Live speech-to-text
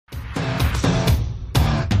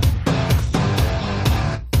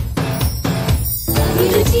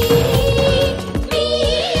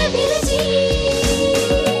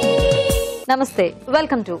నమస్తే,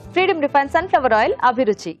 welcome to freedom refine sunflower oil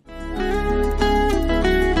అభిరుచి.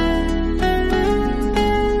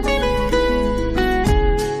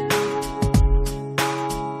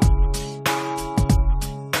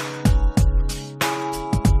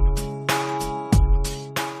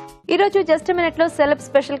 ఈ రోజు జస్ట్ మినిట్ లో సెలబ్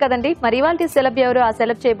స్పెషల్ కదండి. మరి ఇవాల్టి సెలబ్ ఎవరు, ఆ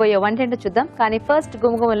సెలబ్ చేయబోయే వంట ఏంటో చూద్దాం. కానీ ఫస్ట్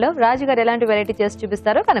గుమగుమల్లో రాజు గారు ఎలాంటి వెరైటీ చేసి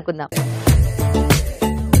చూపిస్తారో కనుక్కుందాం.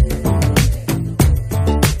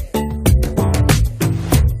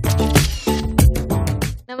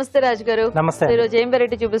 నమస్తే రాజు గారు. నమస్తే. ఈ రోజు ఏం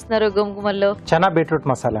వెరైటీ చూపిస్తున్నారు గుమగుమల్లో? చనా బీట్రూట్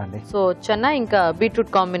మసాలా అండి. సో చనా ఇంకా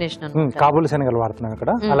బీట్రూట్ కాంబినేషన్ కాబూలి శనగలు వాడుతున్నాం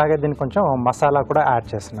ఇక్కడ. అలాగే దీనికి కొంచెం మసాలా కూడా యాడ్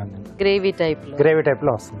చేస్తున్నాను. గ్రేవీ టైప్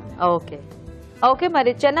లో వస్తుంది. ఓకే,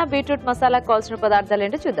 మరి చనా బీట్రూట్ మసాలా కావాల్సిన పదార్థాలు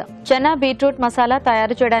ఏంటో చూద్దాం. చనా బీట్రూట్ మసాలా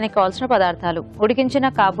తయారు చేయడానికి కావాల్సిన పదార్థాలు: ఉడికించిన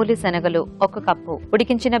కాబూలి శనగలు 1 కప్పు,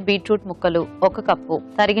 ఉడికించిన బీట్రూట్ ముక్కలు 1 కప్పు,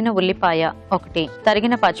 తరిగిన ఉల్లిపాయ 1,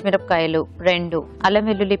 తరిగిన పచ్చిమిరపకాయలు 2, అల్లం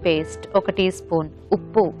వెల్లుల్లి పేస్ట్ 1 టీ స్పూన్,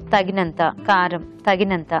 ఉప్పు తగినంత, కారం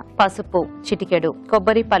తగినంత, పసుపు చిటికెడు,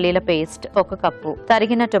 కొబ్బరి పల్లీల పేస్ట్ 1 కప్పు,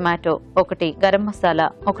 తరిగిన tomato 1, garam masala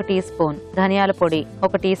 1 tea spoon, ధనియాల పొడి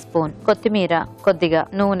 1 టీ స్పూన్, కొత్తిమీర కొద్దిగా,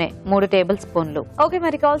 నూనె 3 టేబుల్ స్పూన్లు. ఓకే,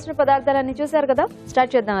 మరి కావాల్సిన పదార్థాలన్నీ చూసారు కదా,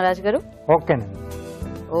 స్టార్ట్ చేద్దాం రాజు గారు. ఓకేనండి.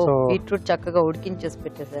 బీట్రూట్ చక్కగా ఉడికించేసి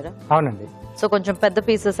పెట్టేశారా? అవునండి. సో కొంచెం పెద్ద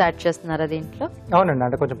పీసెస్ యాడ్ చేస్తున్నారా దీంట్లో? అవునండి,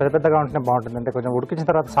 అంటే కొంచెం పెద్దగా ఉంటేనే బాగుంటుంది. అంటే కొంచెం ఉడికించిన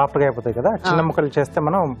తర్వాత సాఫ్ట్ గా అయిపోతాయి కదా. చిన్న ముక్కలు చేస్తే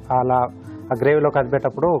మనం అలా ఆ గ్రేవీలో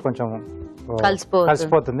కలిపేటప్పుడు కొంచెం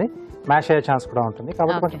కలిసిపోతుంది, మ్యాష్ అయ్యే ఛాన్స్ కూడా ఉంటుంది.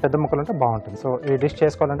 కాబట్టి కొంచెం పెద్ద ముక్కలు ఉంటే బాగుంటుంది. సో ఈ డిష్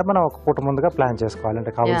చేసుకోవాలంటే మనం ఒక పూట ముందుగా ప్లాన్ చేసుకోవాలి.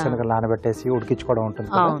 అంటే కావాల్సిన నానబెట్టేసి ఉడికించుకోవడం ఉంటుంది.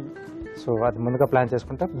 సో అది ముందుగా ప్లాన్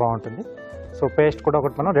చేసుకుంటే బాగుంటుంది. సో పేస్ట్ కూడా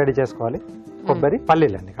ఒకటి మనం రెడీ చేసుకోవాలి. కొబ్బరి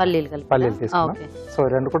పల్లీలు అండి, పల్లీలు తీసుకున్నాం. సో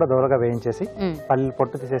 2 కూడా దూరగా వేయించేసి పల్లీలు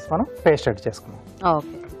పొట్టు తీసేసి మనం పేస్ట్ రెడీ చేసుకున్నాం.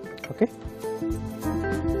 ఓకే,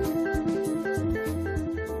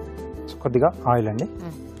 కొద్దిగా ఆయిల్ అండి.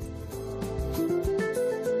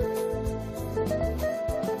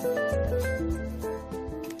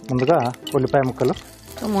 ముందుగా ఉల్లిపాయ ముక్కలు.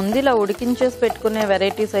 ముందు ఇలా ఉడికించేసి పెట్టుకునే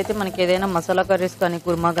వెరైటీస్ అయితే మనకి ఏదైనా మసాలా కర్రీస్ కానీ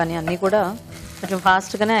కుర్మా కానీ అన్ని కూడా కొంచెం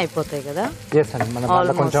ఫాస్ట్ గానే అయిపోతాయి కదా. ఎస్ అండి,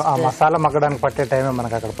 మన కొంచెం ఆ మసాలా మగ్గడానికి పట్టే టైమే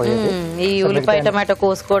మనకి అక్కడ పోయేది. ఈ ఉల్లిపాయ టమాటో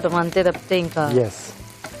కోసుకోవడం అంతే తప్పితే ఇంకా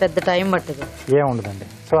పెద్ద టైం పట్టదు, ఏముండదండి.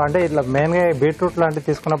 సో అంటే ఇట్లా మెయిన్ గా బీట్రూట్ లాంటివి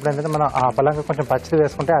తీసుకున్నప్పుడు ఏంటంటే మనం ఆ పలంగా కొంచెం పచ్చిది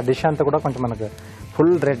వేసుకుంటే ఆ డిష్ అంతా కూడా కొంచెం మనకు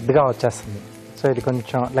ఫుల్ రెడ్ గా వచ్చేస్తుంది. సో ఇది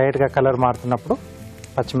కొంచెం లైట్ గా కలర్ మారుతున్నప్పుడు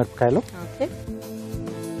పచ్చిమిరపకాయలు,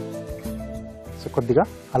 సో కొద్దిగా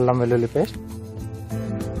అల్లం వెల్లుల్లి పేస్ట్,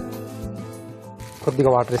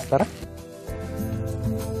 కొద్దిగా వాటర్ ఇస్తారా.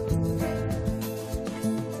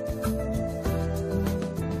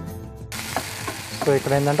 సో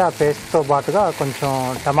ఇక్కడ ఏంటంటే ఆ పేస్ట్తో పాటుగా కొంచెం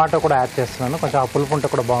టమాటో కూడా యాడ్ చేస్తున్నాను. కొంచెం ఆ పులుపు ఉంటే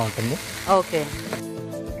కూడా బాగుంటుంది. ఓకే,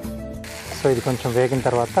 సో ఇది కొంచెం వేగిన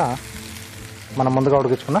తర్వాత మనం ముందుగా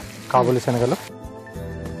ఉడికించుకున్న కాబూలి శనగలు,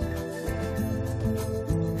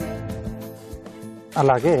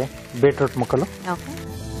 అలాగే బీట్రూట్ ముక్కలు,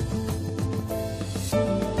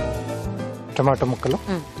 టమాటో ముక్కలు,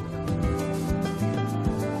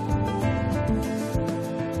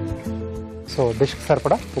 సో డిష్కి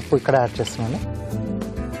సరిపడా ఉప్పు ఇక్కడ యాడ్ చేస్తున్నాను.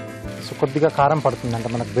 సో కొద్దిగా కారం పడుతుంది, అంటే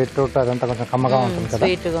మనకు బీట్రూట్ అదంతా కొంచెం కమ్మగా ఉంటుంది కదా,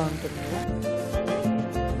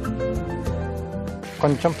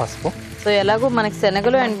 కొంచెం పసుపు. సో ఎలాగో మనకి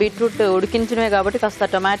శనగలు అండ్ బీట్రూట్ ఉడికించినవే కాబట్టి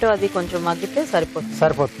కాస్త టమాటో అది కొంచెం మగ్గితే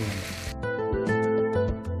సరిపోతుంది.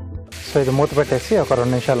 సో ఇది మూత పెట్టేసి ఒక 2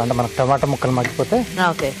 నిమిషాలు, అంటే మనకు టమాటా ముక్కలు మగ్గిపోతే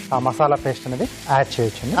ఆ మసాలా పేస్ట్ అనేది యాడ్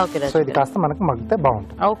చేయొచ్చు. సో ఇది కాస్త మనకు మగ్గితే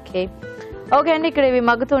బాగుంటుంది. ఓకే అండి, ఇక్కడ ఇవి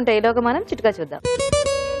మగ్గుతుంటాయి. ఈలోగా మనం చిట్కా చూద్దాం.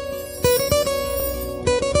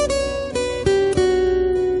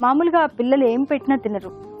 మామూలుగా పిల్లలు ఏం పెట్టినా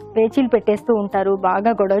తినరు, పేచీలు పెట్టేస్తూ ఉంటారు,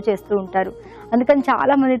 బాగా గొడవ చేస్తూ ఉంటారు. అందుకని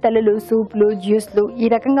చాలా మంది తల్లులు సూప్లు, జ్యూస్లు ఈ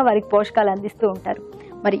రకంగా వారికి పోషకాలు అందిస్తూ ఉంటారు.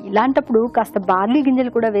 మరి ఇలాంటప్పుడు కాస్త బార్లీ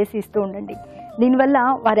గింజలు కూడా వేసి ఇస్తూ ఉండండి. దీనివల్ల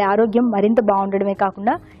వారి ఆరోగ్యం మరింత బాగుండడమే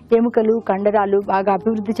కాకుండా ఎముకలు, కండరాలు బాగా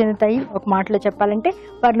అభివృద్ధి చెందుతాయి. ఒక మాటలో చెప్పాలంటే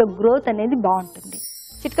వారిలో గ్రోత్ అనేది బాగుంటుంది.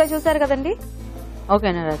 చిట్కా చూసారు కదండి.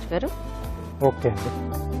 ఓకేనా రాజు గారు? ఓకే అండి.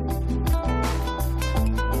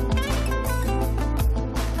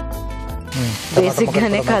 బేసిక్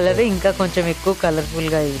గానే కలర్ ఇంకా కొంచెం ఎక్కువ కలర్ఫుల్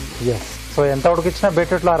గా అయింది. సో ఎంత ఉడికించినా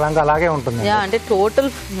బీట్రూట్ లో రంగు అలాగే ఉంటుంది. అంటే టోటల్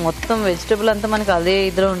మొత్తం వెజిటబుల్ అంతా మనకి అదే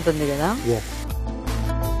ఇదిలో ఉంటుంది కదా.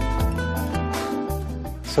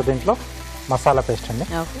 సో దీంట్లో మసాలా పేస్ట్ అండి,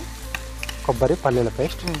 కొబ్బరి పల్లీల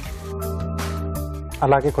పేస్ట్,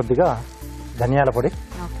 అలాగే కొద్దిగా ధనియాల పొడి,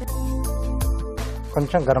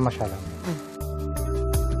 కొంచెం గరం మసాలా,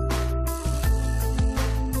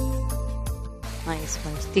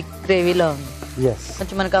 థిక్ గ్రేవీలో ఉంది.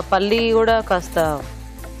 కొంచెం మనకి ఆ పల్లి కూడా కాస్త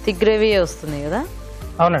థిక్ గ్రేవీ వస్తుంది కదా.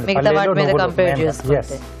 అవునండి, మిగతా వాటి మీద నువ్వులు కంపేర్ main గా. చేసుకుంటే. Yes.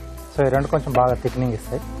 సో ఈ రెండు కొంచెం బాగా థిక్నింగ్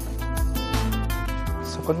ఇస్తాయి.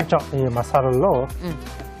 సో కొంచెం ఈ మసాలాల్లో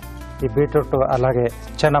ఈ బీట్రూట్ అలాగే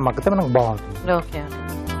చెన్న మగ్గితే మనకు బాగుంటుంది. ఓకే.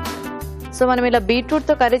 సో మనం ఇలా బీట్రూట్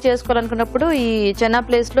తో కర్రీ చేసుకోవాలనుకున్నప్పుడు ఈ చెన్నా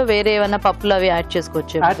ప్లేస్ లో వేరే ఏమైనా పప్పులు అవి యాడ్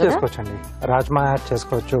చేసుకోవచ్చు. యాడ్ చేసుకోవచ్చండి, రాజ్మా యాడ్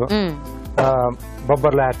చేసుకోవచ్చు,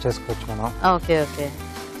 బొబ్బర్లు యాడ్ చేసుకోవచ్చు మనం. Okay okay.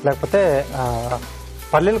 లేకపోతే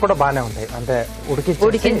పల్లీలు కూడా బాగానే ఉంటాయి, అంటే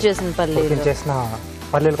ఉడికించేసిన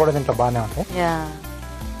పల్లీలు కూడా దీంట్లో బాగానే ఉంటాయి.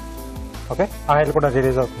 ఓకే, ఆయిల్ కూడా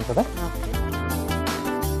రిలీజ్ అవుతుంది కదా.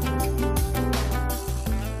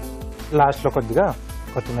 లాస్ట్ లో కొద్దిగా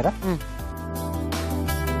కొత్తిమీర.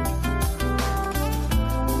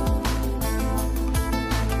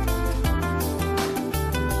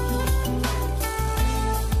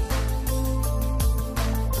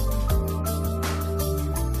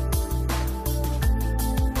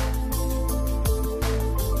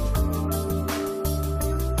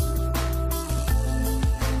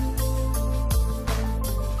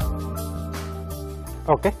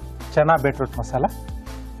 Okay, chana beetroot masala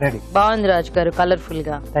ready. బాగుంది రాజు గారు, కలర్ఫుల్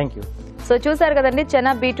గా. Thank you. సో చూసారు కదండి,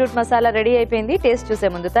 చనా బీట్రూట్ మసాలా రెడీ అయిపోయింది. టేస్ట్ చూసే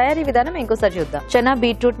ముందు తయారీ విధానం ఇంకోసారి చూద్దాం. చనా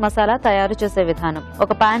బీట్రూట్ మసాలా తయారు చేసే విధానం: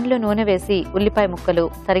 ఒక పాన్ లో నూనె వేసి ఉల్లిపాయ ముక్కలు,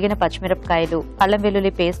 తరిగిన పచ్చిమిరపకాయలు, అల్లం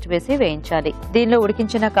వెల్లుల్లి పేస్ట్ వేసి వేయించాలి. దీనిలో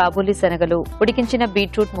ఉడికించిన కాబూలీ శనగలు, ఉడికించిన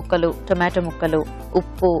బీట్రూట్ ముక్కలు, టొమాటో ముక్కలు,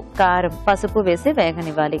 ఉప్పు, కారం, పసుపు వేసి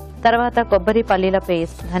వేగనివ్వాలి. తర్వాత కొబ్బరి పల్లీల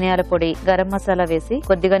పేస్ట్, ధనియాల పొడి, గరం మసాలా వేసి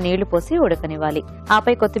కొద్దిగా నీళ్లు పోసి ఉడకనివ్వాలి.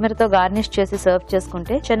 ఆపై కొత్తిమీరతో గార్నిష్ చేసి సర్వ్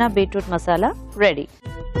చేసుకుంటే chana beetroot masala ready.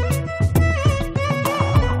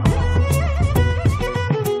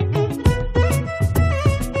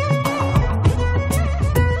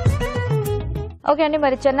 Okay అండి,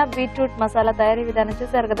 మరి చెన్నా బీట్రూట్ మసాలా తయారీ విధానం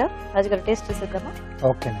చూసారు కదా. రాజు గారు టేస్ట్ చూసేద్దామా?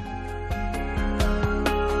 ఓకే.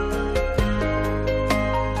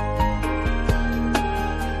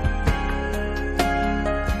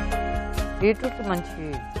 బీట్రూట్ మంచి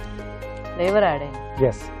ఫ్లేవర్ యాడ్ అయింది.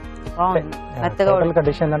 ఎస్, బాగుంది. మెత్తగా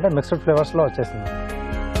డిష్ ఏంటంటే మిక్స్డ్ ఫ్లేవర్స్ లో వచ్చేసింది.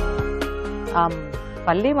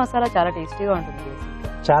 పల్లీ మసాలా చాలా టేస్టీగా ఉంటుంది,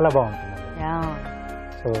 చాలా బాగుంటుంది.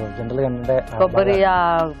 సో జనరల్ గా ఏంటంటే కొబ్బరి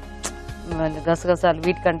గసగసాలు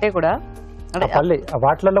వీటికంటే కూడా పల్లి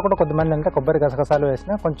వాటిలలో కూడా కొంతమంది అంటే కొబ్బరి గసగసాలు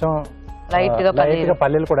వేసినా కొంచెం లైట్ గా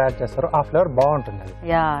పల్లీలు కూడా యాడ్ చేస్తారు, ఆ ఫ్లేవర్ బాగుంటుంది.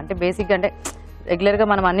 యా, అంటే బేసిక్ అంటే రెగ్యులర్ గా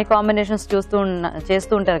మనం అన్ని కాంబినేషన్స్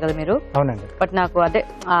చేస్తూ ఉంటారు కదా మీరు. అవునండి. బట్ నాకు అదే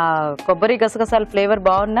ఆ కొబ్బరి గసగసాల ఫ్లేవర్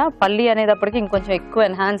బాగున్నా పల్లి అనేటప్పటికి ఇంకొంచెం ఎక్కువ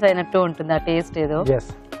ఎన్హాన్స్ అయినట్టు ఉంటుంది ఆ టేస్ట్. ఏదో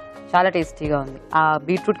చాలా టేస్టీగా ఉంది. ఆ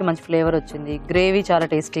బీట్రూట్ కి మంచి ఫ్లేవర్ వచ్చింది, గ్రేవీ చాలా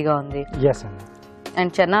టేస్టీగా ఉంది.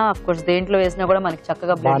 అండ్ చెన్నా ఆఫ్ కోర్స్ దేంట్లో వేసినా కూడా మనకి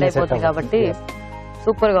చక్కగా బ్లెండ్ అయిపోతుంది కాబట్టి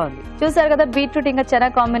సూపర్ గా ఉంది. చూసారు కదా, బీట్రూట్ ఇంకా చెన్నా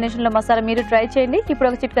కాంబినేషన్ లో మసాలా మీరు ట్రై చేయండి. ఇప్పుడు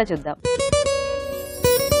ఒక చిట్కా చూద్దాం.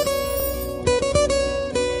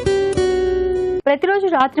 ప్రతిరోజు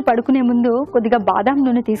రాత్రి పడుకునే ముందు కొద్దిగా బాదాం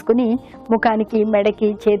నూనె తీసుకుని ముఖానికి,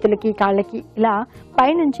 మెడకి, చేతులకి, కాళ్ళకి ఇలా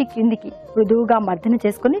పైనుంచి కిందికి మృదువుగా మర్దన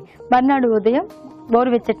చేసుకుని మర్నాడు ఉదయం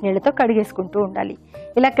గోరువెచ్చటి నీళ్లతో కడిగేసుకుంటూ ఉండాలి.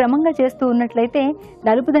 ఇలా క్రమంగా చేస్తూ ఉన్నట్లయితే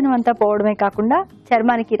నలుపుదనం అంతా పోవడమే కాకుండా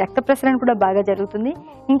చర్మానికి రక్త ప్రసరణ కూడా బాగా జరుగుతుంది.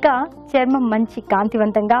 ఇంకా చర్మం మంచి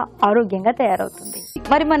కాంతివంతంగా, ఆరోగ్యంగా తయారవుతుంది.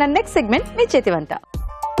 మరి మన నెక్స్ట్ సెగ్మెంట్ మీ చేతి వంట.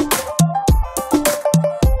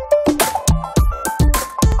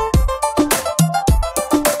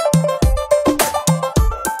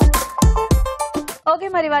 ఓకే,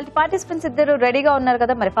 మరి వాటి పార్టిసిపెంట్స్ ఇద్దరు రెడీగా ఉన్నారు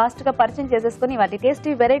కదా, మరి ఫాస్ట్ గా పరిచయం చేసేసుకుని వాటి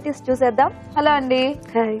టేస్టీ వెరైటీస్ చూసేద్దాం. హలో అండి,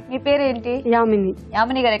 మీ పేరేంటి? యామిని.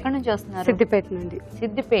 యామిని గారు ఎక్కడి నుంచి వస్తున్నారు? సిద్దిపేట నుండి.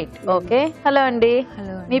 సిద్దిపేట్. ఓకే. హలో అండి,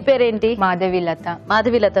 మీ పేరేంటి? మాధవిలత.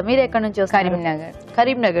 మాధవిలత, మీరు ఎక్కడి నుంచి వస్తున్నారు? కరీంనగర్.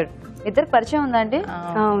 కరీంనగర్. ఇద్దరు పరిచయం ఉందా అండి?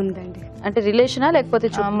 ఉందండి. అంటే రిలేషనా లేకపోతే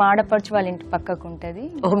మా ఆడపడుచు వాళ్ళ ఇంటి పక్కకు ఉంటది.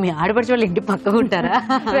 ఓ, మీ ఆడపడుచు వాళ్ళ ఇంటి పక్కకు ఉంటారా?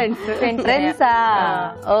 ఫ్రెండ్సా?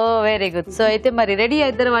 ఓ, వెరీ గుడ్. సో అయితే మరి రెడీ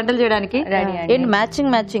ఇద్దరు వంటలు చేయడానికి? ఏంటి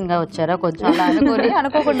మ్యాచింగ్ గా వచ్చారా? కొంచెం అలా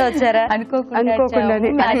అనుకోకుండా వచ్చారా? అనుకోకుండా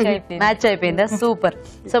మ్యాచ్ అయిపోయిందా? సూపర్.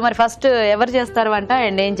 సో మరి ఫస్ట్ ఎవరు చేస్తారు వంట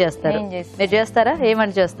అండ్ ఏం చేస్తారు? మీరు చేస్తారా? ఏం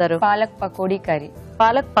వంట చేస్తారు? పాలక్ పకోడీ కర్రీ.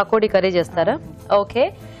 పాలక్ పకోడీ కర్రీ చేస్తారా? ఓకే.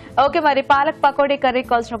 ఓకే, మరి పాలక్ పకోడీ కర్రీ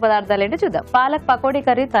కావాల్సిన పదార్థాలు ఏంటో చూద్దాం. పాలక్ పకోడీ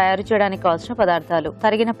కర్రీ తయారు చేయడానికి కావాల్సిన పదార్థాలు: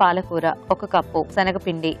 తరిగిన పాలకూర 1 కప్పు,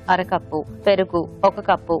 శనగపిండి 1/2 కప్పు, పెరుగు 1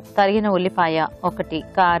 కప్పు, తరిగిన ఉల్లిపాయ 1,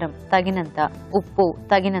 కారం తగినంత, ఉప్పు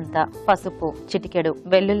తగినంత, పసుపు చిటికెడు,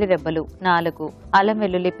 వెల్లుల్లి రెబ్బలు 4, అల్లం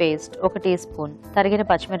వెల్లుల్లి పేస్ట్ 1 టీ స్పూన్, తరిగిన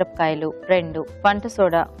పచ్చిమిరపకాయలు 2, వంట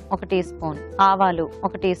సోడా 1 టీ స్పూన్, ఆవాలు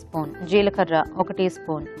 1 టీ స్పూన్, జీలకర్ర 1 టీ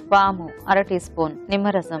స్పూన్, వాము 1/2 టీ స్పూన్,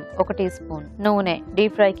 నిమ్మరసం 1 టీ స్పూన్, నూనె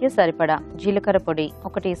డీప్ ఫ్రై సరిపడా, జీలకర్ర పొడి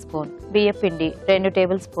 1 టీ స్పూన్, బియ్య పిండి 2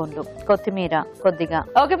 టేబుల్ స్పూన్లు, కొత్తిమీర కొద్దిగా.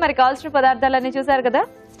 ఓకే, మరి కావాల్సిన పదార్థాలన్నీ చూసారు కదా,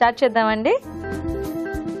 స్టార్ట్ చేద్దామండి.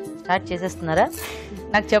 స్టార్ట్ చేసేస్తున్నారా?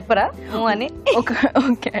 నాకు చెప్పరా అని.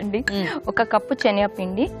 ఓకే అండి. 1 కప్పు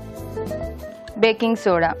శనగపిండి, బేకింగ్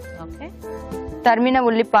సోడా, ఓకే, తరిమిన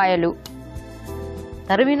ఉల్లిపాయలు.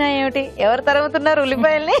 తరిమిన ఏమిటి? ఎవరు తరుగుతున్నారు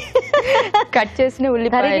ఉల్లిపాయల్ని? కట్ చేసిన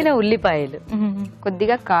ఉల్లిపాయలు,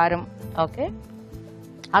 కొద్దిగా కారం. ఓకే,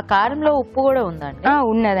 ఆ కారంలో ఉప్పు కూడా ఉందండి?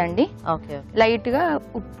 ఉన్నదండి. ఓకే, లైట్ గా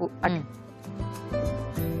ఉప్పు.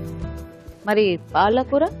 మరి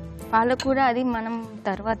పాలకూర? పాలకూర అది మనం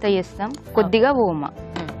తర్వాత చేస్తాం. కొద్దిగా ఓమ.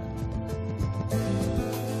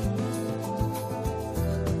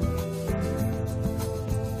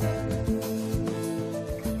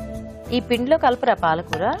 ఈ పిండిలో కలపరా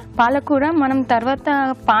పాలకూర? పాలకూర మనం తర్వాత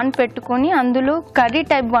పాన్ పెట్టుకొని అందులో కర్రీ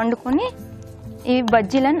టైప్ వండుకొని ఈ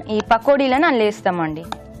బజ్జీలను, ఈ పకోడీలను అల్లేస్తామండి.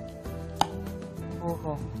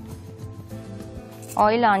 ఓహో,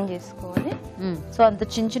 ఆయిల్ ఆన్ చేసుకోవాలి. సో అంత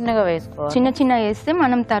చిన్నగా వేసుకోవాలి. చిన్న వేస్తే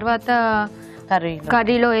మనం తర్వాత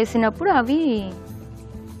కర్రీలో వేసినప్పుడు అవి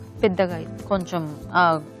పెద్దగా అవుతాయి. కొంచెం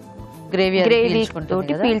గ్రేవీ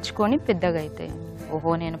తోటి పీల్చుకొని పెద్దగా అవుతాయి.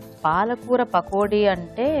 ఓహో, నేను పాలకూర పకోడీ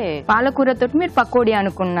అంటే పాలకూరతోటి మీరు పకోడీ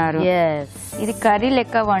అనుకున్నారు. ఇది కర్రీ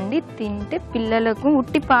లెక్క వండి తింటే పిల్లలకు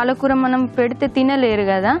ఉట్టి పాలకూర మనం పెడితే తినలేరు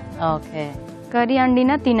కదా. ఓకే, కర్రీ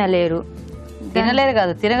వండినా తినలేరు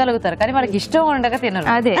కాదు, తినగలుగుతారు కానీ మనకి ఇష్టం ఉండగా తినరు.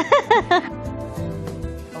 అదే.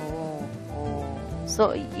 సో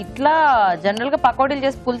ఇట్లా జనరల్ గా పకోడీలు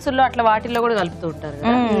చేసి పులుసుల్లో అట్లా వాటిల్లో కూడా కలుపుతూ ఉంటారు.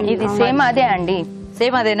 ఇది సేమ్ అదే అండి.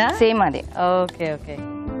 సేమ్ అదేనా? సేమ్ అదే. Okay okay.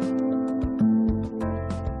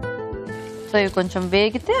 సో ఇవి కొంచెం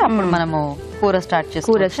వేగితే అప్పుడు మనము కూర స్టార్ట్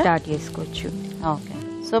చేసుకోవచ్చు. ఓకే.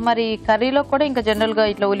 సో మరి కర్రీలో కూడా ఇంకా జనరల్ గా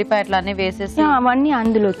ఇట్లా ఉల్లిపాయ అట్లా అన్ని వేసేసి అవన్నీ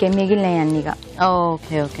అందులోకి మిగిలినాయి అన్నిగా.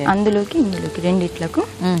 Okay okay. అందులోకి ఇందులోకి రెండిట్లకు.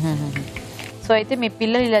 సో అయితే మీ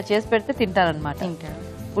పిల్లలు ఇలా చేసి పెడితే తింటారనమాట? తింటారు.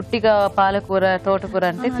 ఉట్టిగా పాలకూర తోటకూర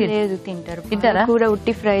అంటే లేదు, తింటారు. తింటారా? కూర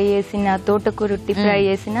ఉట్టి ఫ్రై చేసిన, తోటకూర ఉట్టి ఫ్రై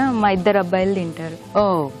చేసిన మా 2 అబ్బాయిలు తింటారు. ఓ,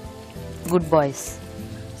 గుడ్ బాయ్స్.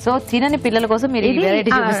 సో తినని పిల్లల కోసం మీరు ఈ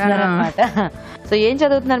వెరైటీ చూపిస్తున్నారు అనమాట. సో ఏం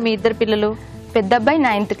చదువుతున్నారు మీ 2 పిల్లలు? పెద్ద అబ్బాయి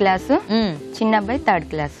 9th క్లాసు, చిన్న అబ్బాయి 3rd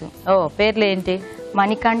క్లాసు. ఓ, పేర్లు ఏంటి?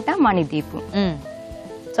 మణికంఠ, మణిదీపు.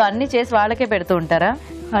 సో అన్ని చేసి వాళ్ళకే పెడుతూ ఉంటారా?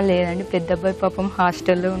 లేదండి, పెద్ద అబ్బాయి పాపం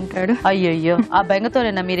హాస్టల్లో ఉంటాడు. అయ్యో, ఆ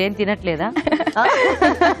బెంగతోనేనా మీరేం తినట్లేదా?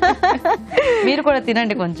 మీరు కూడా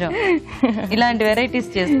తినండి కొంచెం ఇలాంటి వెరైటీస్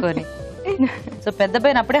చేసుకొని. సో పెద్ద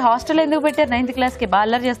పైన అప్పుడే హాస్టల్ ఎందుకు పెట్టారు? 9th క్లాస్ కి బాగా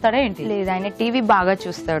అల్లరి చేస్తాడా ఏంటి? లేదు, ఆయన టీవీ బాగా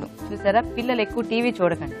చూస్తాడు. చూసారా, పిల్లలు ఎక్కువ టీవీ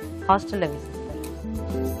చూడకండి, హాస్టల్లో వేసి.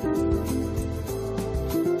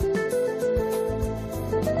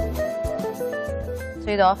 సో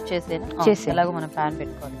ఇది ఆఫ్ చేసేనా? ఎలాగో మనం ప్యాన్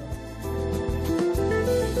పెట్టుకోవాలి.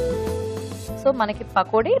 సో మనకి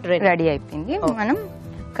పకోడీ రెడీ అయిపోయింది. మనం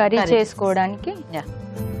కర్రీ చేసుకోవడానికి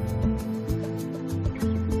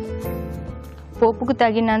పోపుకు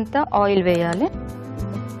తగినంత ఆయిల్ వేయాలి.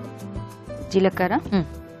 జీలకర్ర,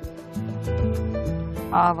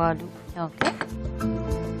 ఆవాలు, ఓకే,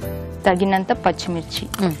 తగినంత పచ్చిమిర్చి,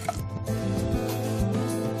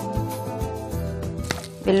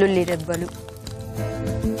 వెల్లుల్లి రెబ్బలు,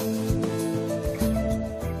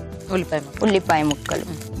 ఉల్లిపాయ ముక్కలు,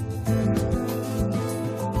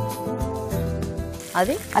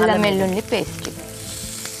 అది అల్లం వెల్లుల్లి పేస్ట్.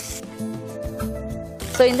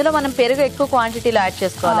 సో ఇందులో మనం పెరుగు ఎక్కువ క్వాంటిటీలో యాడ్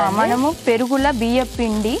చేసుకోవాలి. మనము పెరుగుల బియ్య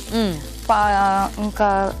పిండి, ఇంకా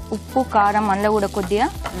ఉప్పు, కారం, అందులో కూడా కొద్దిగా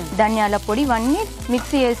ధనియాల పొడి, ఇవన్నీ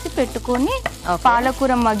మిక్సీ చేసి పెట్టుకొని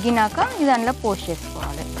పాలకూర మగ్గినాక ఇది అందులో పోస్ట్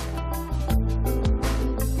చేసుకోవాలి.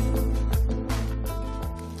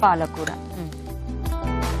 పాలకూర.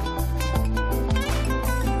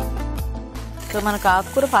 సో మనకు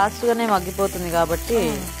ఆకుకూర ఫాస్ట్ గానే మగ్గిపోతుంది కాబట్టి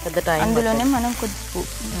పెద్ద టైం. అందులోనే మనం కొద్దిగా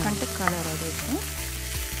అంటే కలర్ అదే.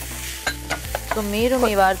 సో మీరు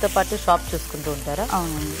మీ వారితో పాటు షాప్ చూసుకుంటూ ఉంటారా?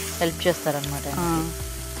 అవునండి, హెల్ప్ చేస్తారనమాట.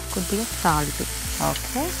 కొద్దిగా సాల్ట్.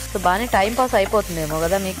 ఓకే. సో బాగానే టైం పాస్ అయిపోతుందేమో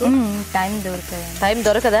కదా మీకు? టైం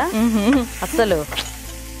దొరకదా అసలు?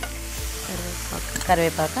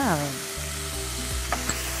 కరివేపాక.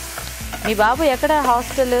 మీ బాబు ఎక్కడ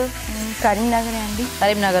హాస్టల్? కరీంనగర్ అండి.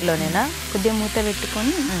 కరీంనగర్లోనేనా? కొద్దిగా మూత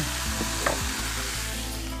పెట్టుకొని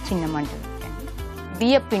చిన్న మంట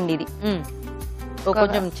బియ్య పిండిది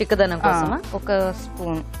కొంచెం చిక్కదనం కోసమా? 1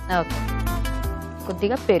 స్పూన్. ఓకే.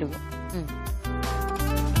 కొద్దిగా పెరుగు,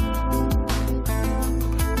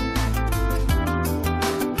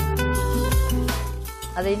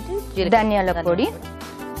 అదేంటి? ధనియాల పొడి,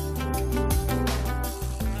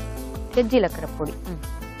 జీలకర్ర పొడి.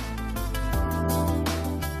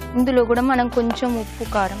 ఇందులో కూడా మనం కొంచెం ఉప్పు,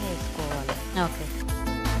 కారం వేసుకోవాలి. ఓకే.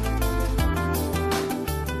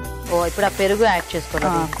 ఓ, ఇప్పుడు ఆ పెరుగు యాడ్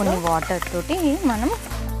చేసుకోవాలి. కొన్ని వాటర్ తోటి మనం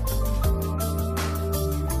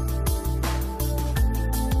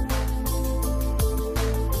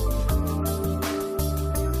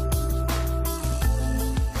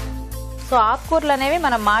సో ఆకుకూరలు అనేవి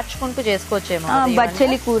మనం మార్చుకుంటూ చేసుకోవచ్చేమో.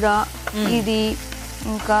 బచ్చలి కూర ఇది,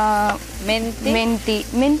 ఇంకా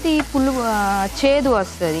మెంతి పులుగు చేదు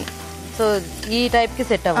వస్తుంది. సో ఈ టైప్ కి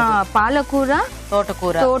సెట్ అవ్వదు. పాలకూర,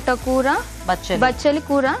 తోటకూర, బచ్చలి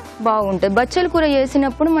కూర బాగుంటది. బచ్చలి కూర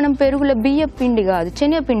చేసినప్పుడు మనం పెరుగులో బియ్య పిండి కాదు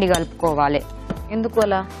శనగపిండి కలుపుకోవాలి. ఎందుకు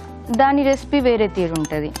అలా? దాని రెసిపీ వేరే తీరు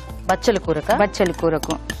ఉంటది బచ్చలి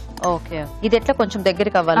కూరకు. ఓకే, ఇది ఎట్లా కొంచెం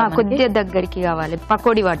దగ్గరికి అవ్వాలి? కొద్దిగా దగ్గరికి కావాలి,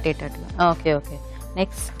 పకోడీ పట్టేటట్లు. ఓకే ఓకే,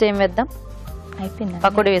 నెక్స్ట్ ఏం వేద్దాం? అయిపోయింది,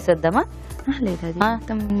 పకోడీ వేసేద్దామా? లేదు, అది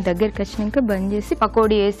మొత్తం దగ్గరికి వచ్చినాక బంద్ చేసి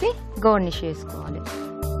పకోడీ వేసి గార్నిష్ చేసుకోవాలి.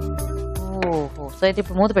 ఓహో, సో అయితే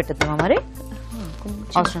ఇప్పుడు మూత పెట్టేద్దామా మరి?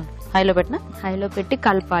 అవసరం హైలో పెట్టినా? హైలో పెట్టి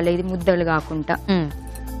కలపాలి, ఇది ముద్దలు కాకుండా.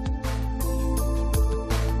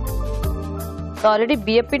 సో ఆల్రెడీ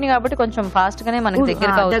బియ్య పిండి కాబట్టి కొంచెం ఫాస్ట్ గానే మనకి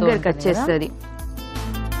దగ్గరికి వచ్చేస్తుంది.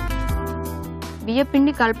 బియ్య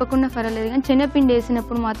పిండి కలపకుండా పర్వాలేదు, కానీ శనగపిండి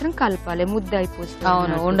వేసినప్పుడు మాత్రం కలపాలి, ముద్ద అయిపోతుంది.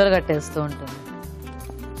 అవును, ఉండలు కట్టేస్తూ ఉంటుంది.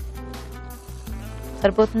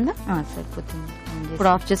 సరిపోతుందా? సరిపోతుంది. ఇప్పుడు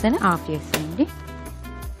ఆఫ్ చేసేనా? ఆఫ్ చేసేయండి.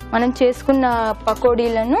 మనం చేసుకున్న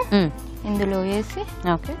పకోడీలను ఇందులో వేసి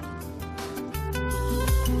ఓకే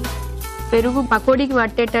పెరుగు పకోడీకి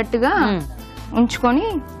పట్టేటట్టుగా ఉంచుకొని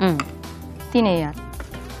తినేయాలి.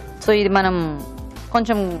 సో ఇది మనం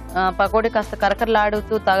కొంచెం పకోడీ కాస్త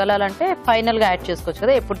కరకరలాడుతూ తగలాలంటే ఫైనల్ గా యాడ్ చేసుకోవచ్చు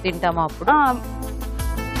కదా, ఎప్పుడు తింటామో అప్పుడు.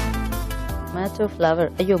 మ్యాచ్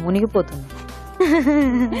ఫ్లవర్, అయ్యో మునిగిపోతుంది.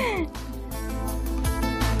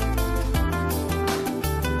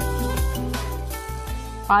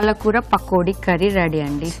 పాలకూర పకోడీ కర్రీ రెడీ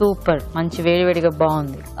అండి. సూపర్, మంచి వేడివేడిగా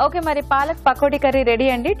బాగుంది. ఓకే, మరి పాలక్ పకోడీ కర్రీ రెడీ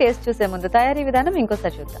అండి. టేస్ట్ చూసే ముందు తయారీ విధానం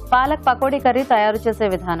ఇంకోసారి చూద్దాం. పాలక్ పకోడీ కర్రీ తయారు చేసే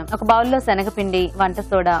విధానం: ఒక బౌల్లో శనగపిండి, వంట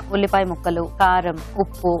సోడా, ఉల్లిపాయ ముక్కలు, కారం,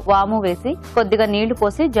 ఉప్పు, వాము వేసి కొద్దిగా నీళ్లు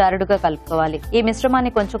పోసి జారుడుగా కలుపుకోవాలి. ఈ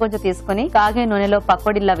మిశ్రమాన్ని కొంచెం కొంచెం తీసుకుని కాగే నూనెలో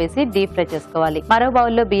పకోడీలా వేసి డీప్ ఫ్రై చేసుకోవాలి. మరో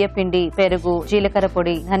బౌల్లో బియ్య పిండి, పెరుగు, జీలకర్ర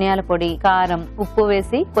పొడి, ధనియాల పొడి, కారం, ఉప్పు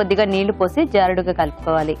వేసి కొద్దిగా నీళ్లు పోసి జారుడుగా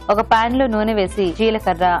కలుపుకోవాలి. ఒక పాన్ లో నూనె వేసి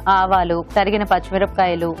జీలకర్ర, ఆవాలు, తరిగిన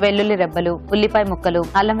పచ్చిమిరపకాయలు, వెల్లుల్లి రెబ్బలు, ఉల్లిపాయ ముక్కలు,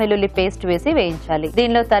 అల్లం వెల్లుల్లి పేస్ట్ వేసి వేయించాలి.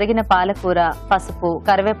 దీనిలో తరిగిన పాలకూర, పసుపు,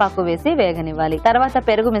 కరివేపాకు వేసి వేగనివ్వాలి. తర్వాత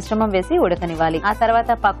పెరుగు మిశ్రమం వేసి ఉడకనివ్వాలి. ఆ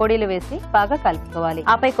తర్వాత పకోడీలు వేసి బాగా కలుపుకోవాలి.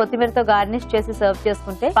 ఆపై కొత్తిమీరతో గార్నిష్ చేసి సర్వ్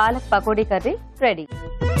చేసుకుంటే palak pakodi curry ready.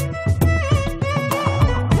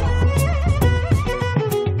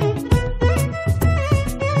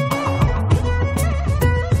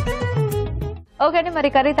 Okay అండి, మరి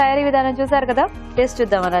కర్రీ తయారీ విధానం చూసారు కదా, టేస్ట్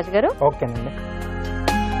చూద్దామా రాజు గారు? ఓకేనండి.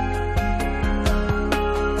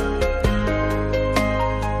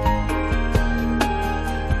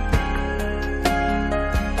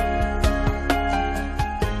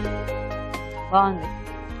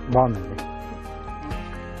 బాగుందండి.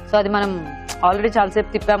 సో అది మనం ఆల్రెడీ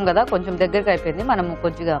చాలాసేపు తిప్పాం కదా, కొంచెం దగ్గరికి అయిపోయింది. మనం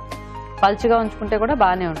కొద్దిగా పల్చగా ఉంచుకుంటే కూడా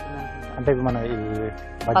బాగానే ఉంటుంది. అంటే మనం ఈ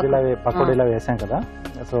బజ్జీలా పకోడీలా వేసాం కదా,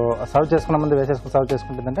 సో సర్వ్ చేసుకున్న ముందు సర్వ్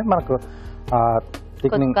చేసుకుంటుందంటే మనకు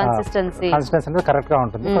కన్సిస్టెన్సీ అనేది కరెక్ట్ గా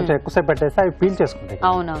ఉంటుంది. కొంచెం ఎక్కువసేపు పెట్టేస్తే అవి పీల్ చేసుకుంటాయి.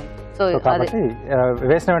 అవునవును. సో కాబట్టి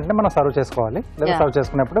వేసిన వెంటనే మనం సర్వ్ చేసుకోవాలి, లేదా సర్వ్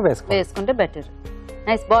చేసుకున్నప్పుడు వేసుకుంటే బెటర్.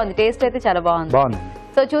 నైస్, బాగుంది. టేస్ట్ అయితే చాలా బాగుంది.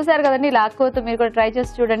 సో చూసారు కదండి, ఇలా ఆకుకూరతో మీరు కూడా ట్రై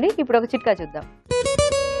చేసి చూడండి. ఇప్పుడు ఒక చిట్కా చూద్దాం.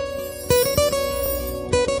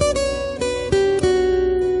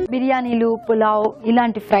 బిర్యానీలు, పులావ్,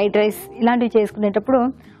 ఇలాంటి ఫ్రైడ్ రైస్ ఇలాంటివి చేసుకునేటప్పుడు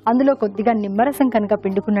అందులో కొద్దిగా నిమ్మరసం కనుక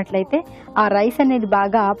పిండుకున్నట్లయితే ఆ రైస్ అనేది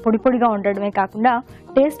బాగా పొడి పొడిగా ఉండడమే కాకుండా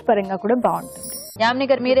టేస్ట్ పరంగా కూడా బాగుంటుంది. యామిని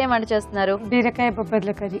గారు, మీరేం వంట చేస్తున్నారు? బీరకాయ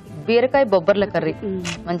బొబ్బర్ల కర్రీ. బీరకాయ బొబ్బర్ల కర్రీ,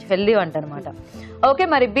 మంచి హెల్దీ వంట అనమాట. ఓకే,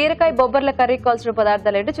 మరి బీరకాయ బొబ్బర్ల కర్రీ కావాల్సిన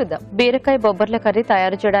పదార్థాలు ఏంటో చూద్దాం. బీరకాయ బొబ్బర్ల కర్రీ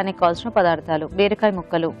తయారు చేయడానికి కావాల్సిన పదార్థాలు: బీరకాయ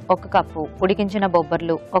ముక్కలు 1 కప్పు, ఉడికించిన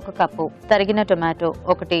బొబ్బర్లు 1 కప్పు, తరిగిన టొమాటో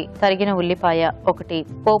 1, తరిగిన ఉల్లిపాయ 1,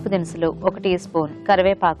 పోపు దినుసులు 1 టీ స్పూన్,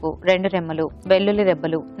 కరివేపాకు 2 రెమ్మలు, వెల్లుల్లి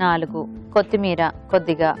రెబ్బలు 4, కొత్తిమీర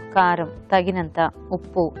కొద్దిగా, కారం తగినంత,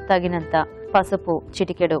 ఉప్పు తగినంత, పసుపు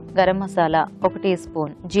చిటికెడు, గరం మసాలా 1 టీ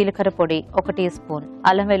స్పూన్, జీలకర్ర పొడి 1 టీ స్పూన్,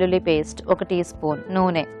 అల్లం వెల్లుల్లి పేస్ట్ 1 టీ స్పూన్,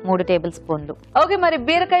 నూనె 3 టేబుల్ స్పూన్లు. ఓకే, మరి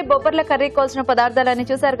బీరకాయ బొబ్బర్ల కర్రీ కావాల్సిన పదార్థాలన్నీ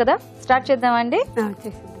చూసారు కదా, స్టార్ట్ చేద్దామండి.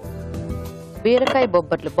 బీరకాయ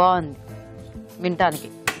బొబ్బర్లు బాగుంది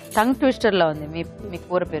వినటానికి, టంగ్ ట్విస్టర్ లా ఉంది మీ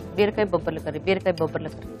కూర పేరు. బీరకాయ బొబ్బర్ల కర్రీ, బీరకాయ బొబ్బర్ల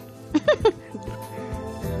కర్రీ.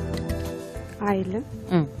 ఆయిల్,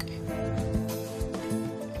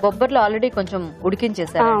 బొబ్బర్లు ఆల్రెడీ కొంచెం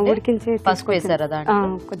ఉడికించేసారు, పసుపు వేసారు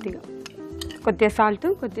కొద్దిగా సాల్ట్,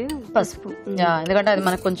 కొద్దిగా పసుపు. ఎందుకంటే అది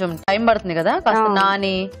మనకు కొంచెం టైం పడుతుంది కదా, కాస్త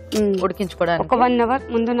నాని ఉడికించుకోవడానికి. ఒక 1 అవర్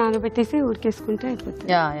ముందు నానబెట్టేసి ఉడికేసుకుంటే అయిపోతుంది.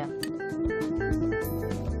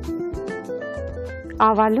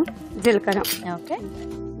 ఆవాలు, జీలకర్ర. ఓకే,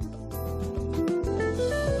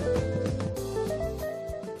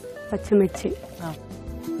 పచ్చిమిర్చి,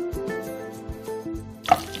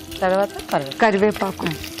 తర్వాత కరివేపాకు,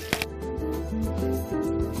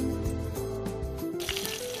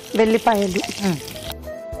 వెల్లిపాయలు,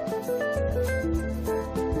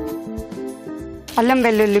 అల్లం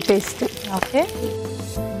వెల్లుల్లి పేస్ట్. ఓకే,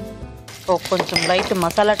 కొంచెం లైట్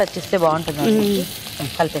మసాలా టచ్ ఇస్తే బాగుంటుంది.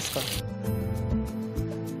 కలిపేసుకోండి.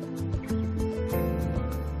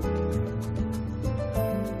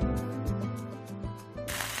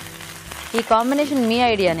 ఈ కాంబినేషన్ మీ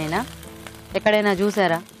ఐడియానేనా, ఎక్కడైనా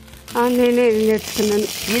చూసారా? నేనే నేర్చుకున్నాను.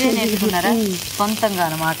 మీరే నేర్చుకున్నారా? సొంతంగా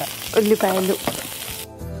అన్నమాట. ఉల్లిపాయలు,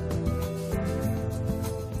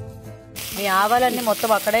 మీ ఆవాలన్నీ మొత్తం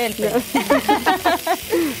అక్కడే వెళ్ళిపోయాయి.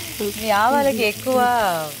 మీ ఆవాలకి ఎక్కువ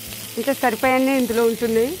ఇంకా సరిపోయాన్ని ఇందులో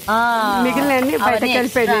ఉంటున్నాయి, మిగిలిన బయట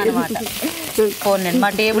కలిపేది అనమాట. మా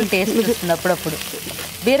టేబుల్ టేస్ట్ చూస్తుంది అప్పుడప్పుడు.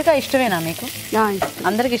 బీరకాయ ఇష్టమేనా మీకు?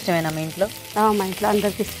 అందరికి ఇష్టమేనా మీ ఇంట్లో? మా ఇంట్లో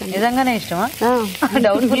అందరికి ఇష్టం. నిజంగానే ఇష్టమా?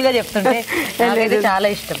 డౌట్ఫుల్ గా చెప్తుంటే చాలా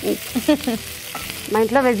ఇష్టం. మా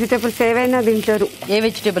ఇంట్లో వెజిటేబుల్స్ ఏవైనా తింటారు. ఏ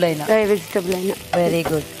వెజిటేబుల్ అయినా? వెజిటేబుల్ అయినా. Very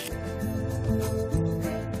good.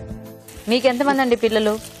 మీకు ఎంతమంది అండి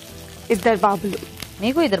పిల్లలు? 2 బాబులు.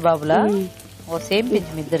 మీకు 2 బాబులా? ఓ సేమ్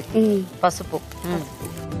పిచ్ మీ ఇద్దరికి. పసుపు.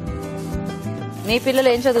 మీ పిల్లలు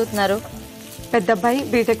ఏం చదువుతున్నారు? పెద్ద అబ్బాయి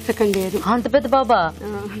బీటెక్ సెకండ్ ఇయర్. అంత పెద్ద బాబా?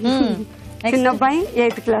 చిన్న అబ్బాయి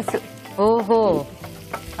 8th క్లాస్. ఓహో,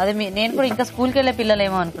 అదే నేను కూడా ఇంకా స్కూల్కి వెళ్ళే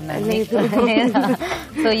పిల్లలేమో అనుకున్నాను.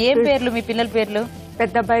 సో ఏం పేర్లు మీ పిల్లల పేర్లు?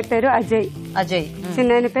 పెద్ద అబ్బాయి పేరు అజయ్. అజయ్.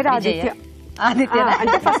 చిన్న పేరు ఆదిత్య.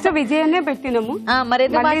 అంటే ఫస్ట్ విజయ్ అనే పెట్టినాము,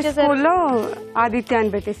 మరి స్కూల్లో ఆదిత్య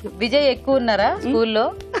అని పెట్టేసినాం. విజయ్ ఎక్కువ ఉన్నారా స్కూల్లో?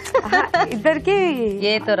 ఇద్దరికి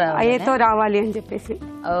ఏతో రావాలి అని చెప్పేసి.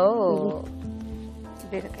 ఓ,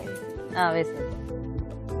 బీరకాయ వేసే.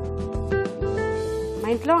 మా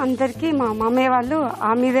ఇంట్లో అందరికి మా మామయ్య వాళ్ళు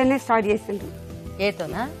ఆ మీదనే స్టార్ట్ చేసిండ్రు.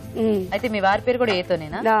 ఏతోనా? అయితే మీ వారి పేరు కూడా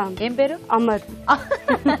ఏతోనేనా? ఏం పేరు? అమర్.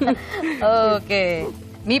 ఓకే,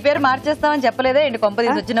 మీ పేరు మార్చేస్తామని చెప్పలేదా ఏంటి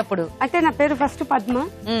కొంపదీసి వచ్చినప్పుడు? అంటే నా పేరు ఫస్ట్ పద్మ,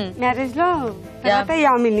 మ్యారేజ్ లో తర్వాత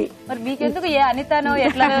యామిని. మరి మీకెందుకు ఏ అనితానో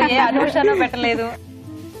ఎట్లానో ఏ అనుషానో పెట్టలేదు?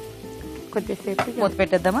 కొద్దిసేపు మూత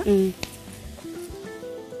పెట్టేద్దామా?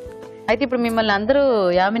 అయితే ఇప్పుడు మిమ్మల్ని అందరూ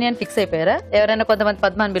యామిని అని ఫిక్స్ అయిపోయారా? ఎవరైనా కొంతమంది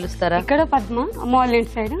పద్మ అని పిలుస్తారా? ఇక్కడ పద్మ మాల్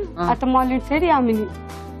సైడ్, అత mall side Yamini.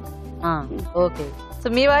 Okay. So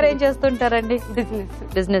మీ వారు ఏం చేస్తుంటారండి?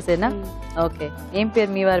 బిజినెస్ ఏనా? ఓకే. ఏం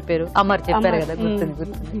పేరు మీ వారి పేరు? అమర్ చెప్పారు కదా, గుర్తుంది.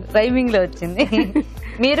 రైమింగ్ లో వచ్చింది.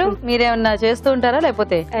 మీరేమన్నా చేస్తూ ఉంటారా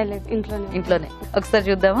లేకపోతే? ఇంట్లోనే. ఒకసారి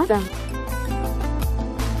చూద్దామా?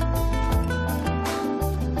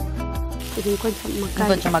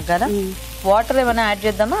 కొంచెం మగ్గాలా? వాటర్ ఏమైనా యాడ్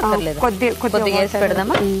చేద్దామా? కొద్దిగా వేసి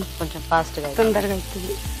పెడదామా? కొంచెం ఫాస్ట్ గా తొందరగా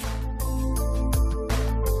అవుతుంది.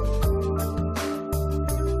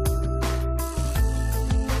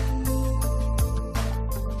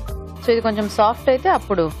 సో ఇది కొంచెం సాఫ్ట్ అయితే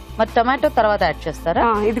అప్పుడు మరి టమాటో తర్వాత యాడ్ చేస్తారా?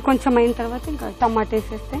 ఇది కొంచెం అయిన తర్వాత ఇంకా టమాటో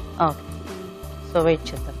వేసేస్తే. ఓకే, సో వెయిట్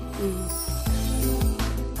చేద్దాం.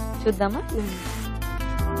 చూద్దామా?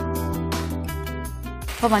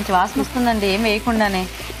 మంచి వాసన వస్తుందండి ఏం వేయకుండానే.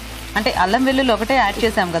 అంటే అల్లం వెల్లుల్లి ఒకటే యాడ్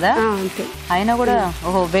చేసాం కదా, అయినా కూడా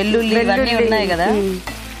ఓహో వెల్లుల్లి ఇవన్నీ ఉన్నాయి కదా.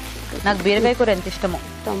 నాకు బీరకాయ కూర ఎంత ఇష్టమో.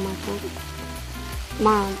 టమాటో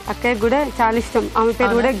మా అక్కయ్య కూడా చాలా ఇష్టం. ఆమె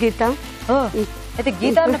పేరు కూడా గీత. అయితే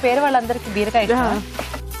గీత అన్న పేరు వాళ్ళందరికి బీరకాయ ఇష్టం.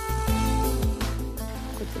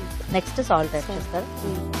 నెక్స్ట్ సాల్ట్ యాడ్ చేస్తారు.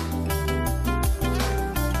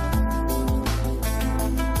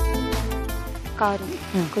 కారం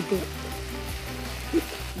కొద్దిగా.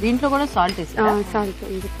 దీంట్లో కూడా సాల్ట్ వేస్తారా? సాల్ట్.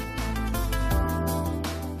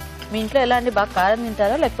 మీ ఇంట్లో ఎలా అండి, బాగా కారం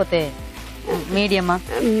తింటారా లేకపోతే మీడియమా?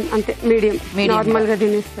 అంటే మీడియం, నార్మల్ గా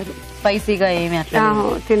తినేస్తారు. స్పైసీగా ఏమి అట్లా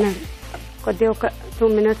తినరు. కొద్దిగా ఒక 2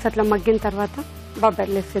 minutes అట్లా మగ్గిన తర్వాత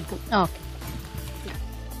బొబ్బర్లు వేసేద్దాం. ఓకే.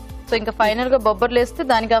 సో ఇంకా ఫైనల్ గా బొబ్బర్లు వేస్తే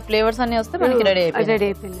దానికి ఆ ఫ్లేవర్స్ అన్ని వస్తే మనకి రెడీ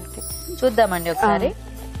అయిపోయినట్టే. చూద్దామండి ఒకసారి.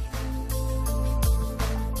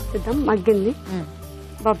 చూద్దాం, మగ్గింది.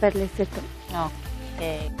 బొబ్బర్లు వేసేద్దాం.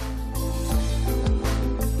 ఓకే.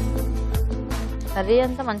 కర్రీ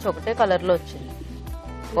అంతా మంచి ఒకటే కలర్ లో వచ్చింది.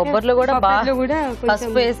 బొబ్బర్లు కూడా బాగా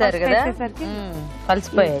పసుపు వేసారు కదా,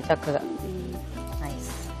 కలిసిపోయాయి చక్కగా.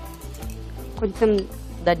 నైస్. కొంచెం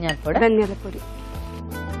ధనియాల పొడి,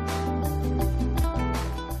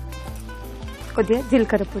 కొద్దిగా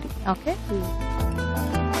జీలకర్ర పొడి. ఓకే.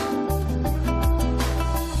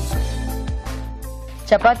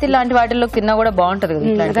 చపాతీ లాంటి వాటిల్లో తిన్నా కూడా బాగుంటది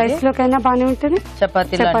కదా, రైస్ లోకైనా బాగానే ఉంటుంది,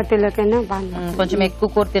 చపాతీలోకైనా బాగా. కొంచెం ఎక్కువ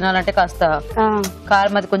కూర తినాలంటే కాస్త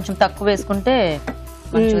కారం అది కొంచెం తక్కువ వేసుకుంటే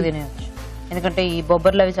మంచిగా తినేయచ్చు. ఎందుకంటే ఈ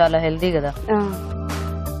బొబ్బర్లు అవి చాలా హెల్దీ కదా.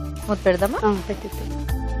 మూత పెడదామా?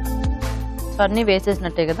 అన్ని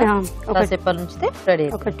వేసేసినట్టే కదా, కాసేపు ఉంచితే రెడీ.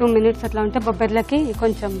 ఒక 2 minutes అట్లా ఉంటే బొబ్బర్లకి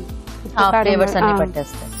కొంచెం ఫ్లేవర్స్ అన్ని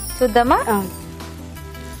పట్టేస్తాయి. చూద్దామా?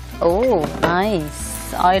 ఓ నైస్.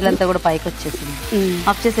 ఆయిల్ అంతా కూడా పైకి వచ్చేసింది.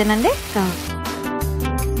 ఆఫ్ చేసేనండి.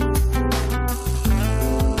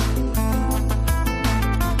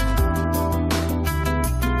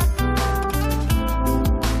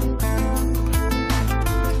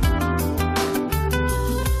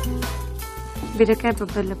 బీరకాయ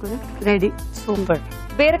బొబ్బర్లు కూడా రెడీ. సూపర్.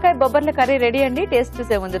 బీరకాయ బొబ్బర్ల కర్రీ రెడీ అండి. టేస్ట్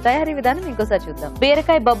చూసే ముందు తయారీ విధానం ఇంకోసారి చూద్దాం.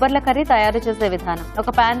 బీరకాయ బొబ్బర్ల కర్రీ తయారు చేసే విధానం: ఒక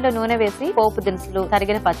పాన్ లో నూనె వేసి పోపు దినుసులు,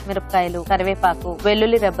 తరిగిన పచ్చిమిరపకాయలు, కరివేపాకు,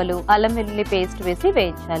 వెల్లుల్లి రెబ్బలు, అల్లం వెల్లుల్లి పేస్ట్ వేసి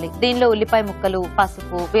వేయించాలి. దీనిలో ఉల్లిపాయ ముక్కలు,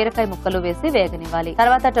 పసుపు, బీరకాయ ముక్కలు వేసి వేగనివ్వాలి.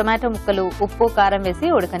 తర్వాత టొమాటో ముక్కలు, ఉప్పు, కారం వేసి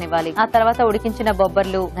ఉడకనివ్వాలి. ఆ తర్వాత ఉడికించిన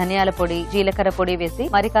బొబ్బర్లు, ధనియాల పొడి, జీలకర్ర పొడి వేసి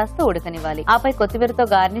మరి కాస్త ఉడకనివ్వాలి. ఆపై కొత్తిమీరతో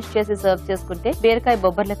గార్నిష్ చేసి సర్వ్ చేసుకుంటే బీరకాయ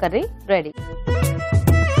బొబ్బర్ల కర్రీ రెడీ.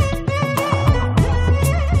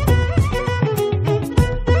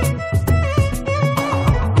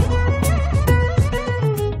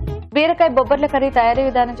 బీరకాయ బొబ్బర్ల కర్రీ తయారీ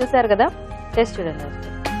విధానం చూసారు కదా, టేస్ట్ చూడండి.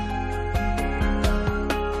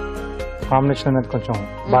 కాంబినేషన్ అనేది కొంచెం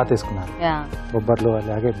బాగా తీసుకున్నారు. బొబ్బర్లు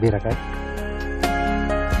అలాగే బీరకాయ.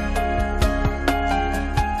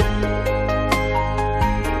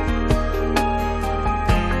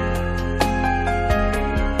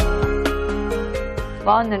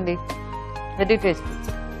 బాగుందండి, వెరీ టేస్టీ.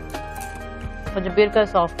 కొంచెం బీరకాయ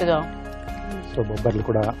సాఫ్ట్ గా, సో బొబ్బర్లు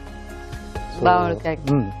కూడా బాగా.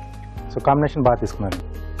 సో కాంబినేషన్ బాగా తీసుకున్నారు.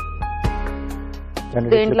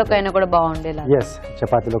 దేంట్లోకైనా కూడా బాగుండేలా. ఎస్,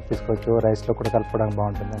 చపాతీలోకి తీసుకోవచ్చు, రైస్ లో కూడా కలుపుకోవడానికి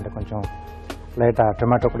బాగుంటుంది. అంటే కొంచెం లైట్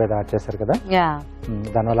టొమాటో కూడా యాడ్ చేశారు కదా,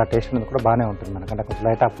 దానివల్ల టేస్ట్ అనేది కూడా బాగానే ఉంటుంది. మనకంటే కొంచెం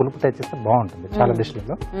లైట్ పులుపు టేస్ట్ చేస్తే బాగుంటుంది చాలా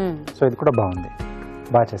డిష్లలో. సో ఇది కూడా బాగుంది,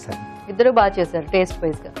 బాగా చేశారు. ఇద్దరు బాగా చేశారు. టేస్ట్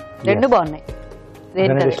వైజ్ గా రెండు బాగున్నాయి.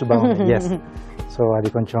 డిష్లు బాగుంది. ఎస్, సో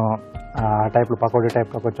అది కొంచెం ఆ టైప్లో పకోడీ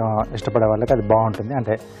టైప్లో కొంచెం ఇష్టపడే వాళ్ళకి అది బాగుంటుంది.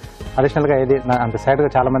 అంటే అడిషనల్గా ఇది అంటే సైడ్గా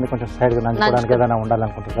చాలా మంది కొంచెం సైడ్గా నంచుకోవడానికి ఏదైనా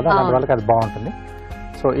ఉండాలనుకుంటారు కదా, అలాంటి వాళ్ళకి అది బాగుంటుంది.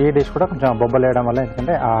 సో ఈ డిష్ కూడా కొంచెం బొబ్బలు వేయడం వల్ల,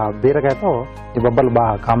 ఎందుకంటే ఆ బీరకాయతో ఈ బొబ్బలు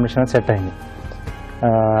బాగా కాంబినేషన్ సెట్ అయింది.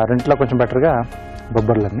 రెంట్లో కొంచెం బెటర్గా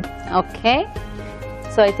బొబ్బర్లన్నీ. ఓకే,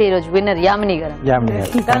 సో అయితే ఈరోజు విన్నర్ యామిని గారు.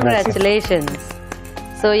 కంగ్రాచులేషన్స్.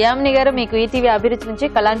 సో యామిని గారు, మీకు ఈటీవీ అభిరుచి నుంచి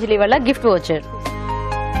కళాంజలి వల్ల గిఫ్ట్ వచ్చారు.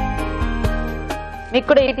 మీకు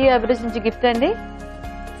కూడా ఈటీవీ అభిరుచి నుంచి గిఫ్ట్ అండి.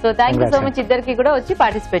 So thank you so much ఇద్దరికి కూడా వచ్చి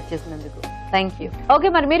పార్టిసిపేట్ చేసినందుకు. Thank you. ఓకే,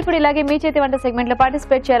 మరి మీరు కూడా ఇలాగే మీ చేతి వంట సెగ్మెంట్ లో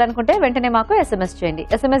పార్టిసిపేట్ చేయాలనుకుంటే వెంటనే మాకు SMS చేయండి.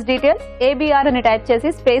 SMS డీటెయిల్స్ ABR అని టైప్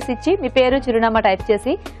చేసి స్పేస్ ఇచ్చి మీ పేరు, చిరునామా టైప్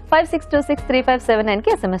చేసి 56263579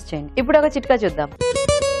 కి SMS చేయండి. ఇప్పుడు ఒక చిట్కా చూద్దాం.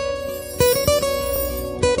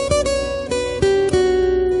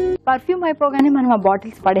 పర్ఫ్యూమ్ అయిపోగానే మనం ఆ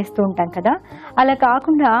బాటిల్స్ పడేస్తూ ఉంటాం కదా, అలా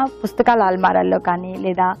కాకుండా పుస్తకాల అల్మారాల్లో కానీ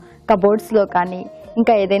లేదా కబోర్డ్స్లో కానీ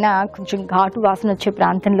ఇంకా ఏదైనా కొంచెం ఘాటు వాసన వచ్చే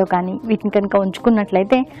ప్రాంతంలో కానీ వీటిని కనుక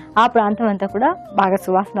ఉంచుకున్నట్లయితే ఆ ప్రాంతం అంతా కూడా బాగా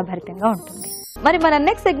సువాసన భరితంగా ఉంటుంది. మరి మన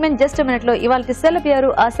నెక్స్ట్ సెగ్మెంట్ జస్ట్ మినిట్ లో ఇవాళ సెలబ్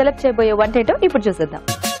ఎవరు, ఆ సెలబ్ చేయబోయే వంట ఏంటో ఇప్పుడు చూసేద్దాం.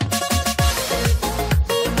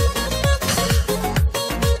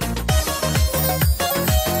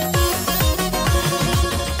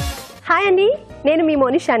 హాయ్ అండి, నేను మీ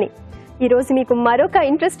మోనిషాని. ఈరోజు మీకు మరొక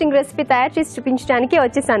ఇంట్రెస్టింగ్ రెసిపీ తయారు చేసి చూపించడానికి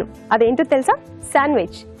వచ్చేసాను. అదేంటో తెలుసా?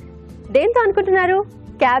 శాండ్విచ్. దేంతో అనుకుంటున్నారు?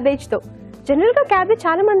 క్యాబేజ్తో. జనరల్గా క్యాబేజ్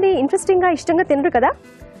చాలా మంది ఇంట్రెస్టింగ్గా ఇష్టంగా తినరు కదా,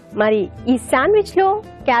 మరి ఈ శాండ్విచ్లో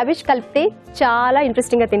క్యాబేజ్ కలిపితే చాలా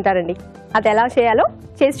ఇంట్రెస్టింగ్గా తింటారండి. అది ఎలా చేయాలో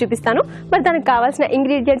చేసి చూపిస్తాను. మరి దానికి కావాల్సిన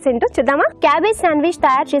ఇంగ్రీడియంట్స్ ఏంటో చూద్దామా? క్యాబేజ్ శాండ్విచ్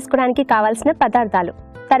తయారు చేసుకోవడానికి కావాల్సిన పదార్థాలు: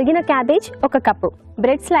 తరిగిన cabbage 1 cup,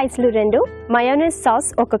 bread స్లైస్లు 2, mayonnaise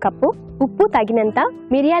sauce 1 cup, ఉప్పు తగినంత,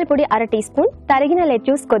 మిరియాల పొడి 1/2 టీ స్పూన్, తరిగిన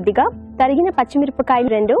లెట్యూస్ కొద్దిగా, తరిగిన పచ్చిమిరపకాయలు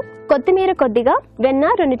 2, కొత్తిమీర కొద్దిగా, వెన్న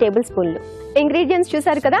 2 టేబుల్ స్పూన్లు. ఇంగ్రీడియంట్స్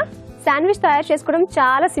చూసారు కదా. శాండ్విచ్ తయారు చేసుకోవడం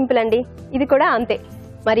చాలా సింపుల్ అండి. ఇది కూడా అంతే.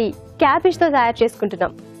 మరి క్యాబేజ్తో తయారు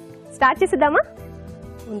చేసుకుంటున్నాం. స్టార్ట్ చేసేద్దామా?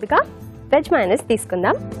 ముందుగా వెజ్ మయోనైస్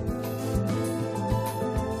తీసుకుందాం.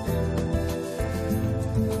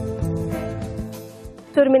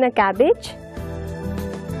 తురిమిన క్యాబేజ్,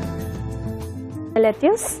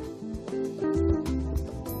 లెట్యూస్,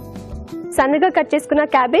 సన్నగా కట్ చేసుకున్న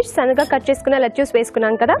క్యాబేజ్, సన్నగా కట్ చేసుకున్న లెట్యూస్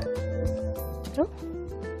వేసుకున్నాం కదా.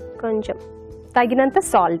 కొంచెం తగినంత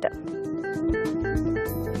సాల్ట్,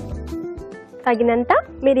 తగినంత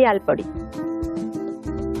మిరియాల పొడి.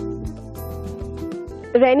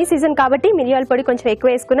 రైనీ సీజన్ కాబట్టి మిరియాల పొడి కొంచెం ఎక్కువ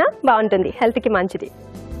వేసుకున్నా బాగుంటుంది, హెల్త్కి మంచిది.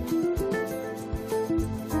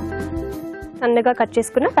 సన్నగా కట్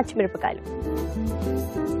చేసుకున్న పచ్చిమిరపకాయలు,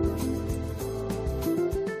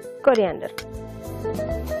 కొరియాండర్.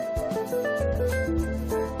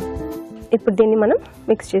 ఇప్పుడు దీన్ని మనం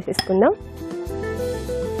మిక్స్ చేసేసుకుందాం.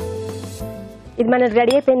 ఇది మనకు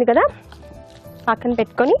రెడీ అయిపోయింది కదా, పక్కన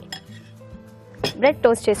పెట్టుకొని బ్రెడ్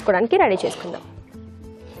టోస్ట్ చేసుకోవడానికి రెడీ చేసుకుందాం.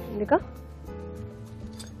 ముందుగా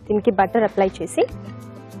దీనికి బటర్ అప్లై చేసి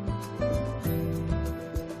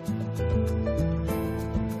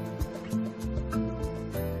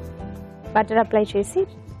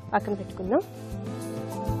పక్కన పెట్టుకుందాం.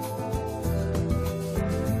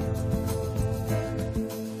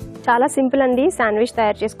 చాలా సింపుల్ అండి శాండ్విచ్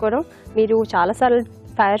తయారు చేసుకోవడం. మీరు చాలాసార్లు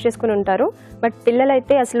తయారు చేసుకుని ఉంటారు, బట్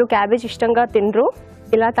పిల్లలైతే అసలు క్యాబేజ్ ఇష్టంగా తినరు.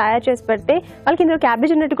 ఇలా తయారు చేసి పెడితే వాళ్ళకి ఇందులో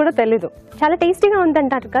క్యాబేజ్ ఉన్నట్టు కూడా తెలీదు. చాలా టేస్టీగా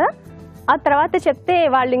ఉందంటారు కదా, ఆ తర్వాత చెప్తే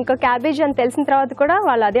వాళ్ళు ఇంకా క్యాబేజ్ అని తెలిసిన తర్వాత కూడా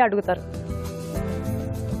వాళ్ళు అదే అడుగుతారు.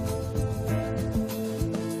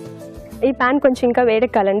 ఈ ప్యాన్ కొంచెం ఇంకా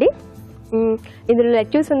వేడెక్కాలండి. ఇందులో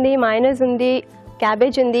లెట్యూస్ ఉంది, మయోనైస్ ఉంది,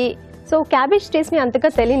 క్యాబేజ్ ఉంది. సో క్యాబేజ్ టేస్ట్ని అంతగా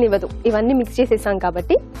తెలియనివ్వదు, ఇవన్నీ మిక్స్ చేసేసాం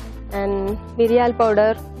కాబట్టి. అండ్ మిరియాల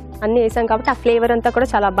పౌడర్ అన్నీ వేసాం కాబట్టి ఆ ఫ్లేవర్ అంతా కూడా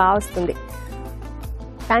చాలా బాగా వస్తుంది.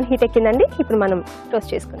 ప్యాన్ హీట్ ఎక్కిందండి, ఇప్పుడు మనం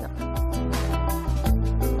టోస్ట్ చేసుకుందాం.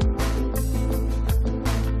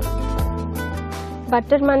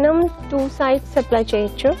 బటర్ మనం 2 sides అప్లై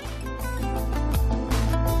చేయొచ్చు.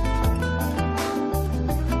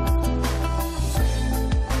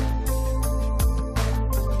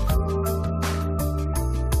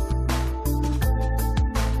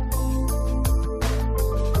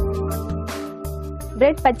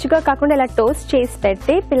 బ్రెడ్ పచ్చిగా కాకుండా ఇలా టోస్ట్ చేసి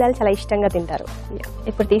పెడితే పిల్లలు చాలా ఇష్టంగా తింటారు.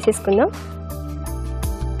 ఇప్పుడు తీసేసుకుందాం.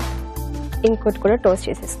 ఇంకోటి కూడా టోస్ట్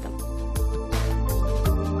చేసేస్తాం.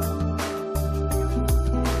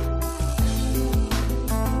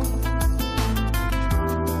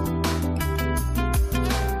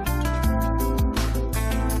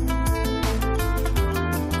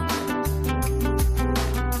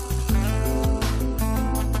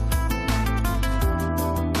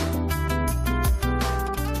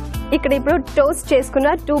 ఇక్కడ ఇప్పుడు టోస్ట్ చేసుకున్న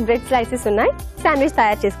 2 బ్రెడ్ స్లైసెస్ ఉన్నాయి. శాండ్విచ్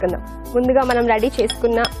తయారు చేసుకుందాం. ముందుగా మనం రెడీ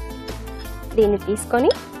చేసుకున్న దీన్ని తీసుకొని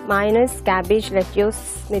మయోనైస్, క్యాబేజ్, లెట్యూస్,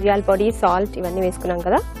 మిరియాల పొడి, సాల్ట్ ఇవన్నీ వేసుకున్నాం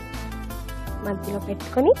కదా, మధ్యలో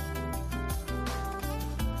పెట్టుకొని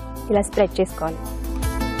ఇలా స్ప్రెడ్ చేసుకోవాలి.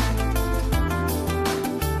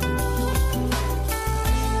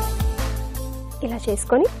 ఇలా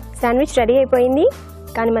చేసుకొని శాండ్విచ్ రెడీ అయిపోయింది.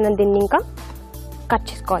 కానీ మనం దీన్ని ఇంకా కట్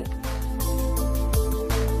చేసుకోవాలి.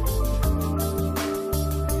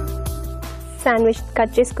 శాండ్విచ్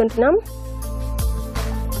కట్ చేసుకుంటున్నాం.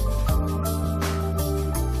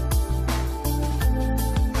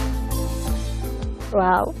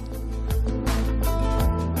 Wow,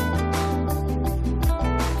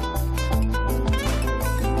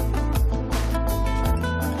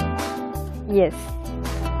 yes,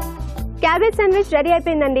 cabbage sandwich ready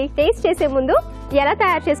అయిపోయిందండి. టేస్ట్ చేసే ముందు ఎలా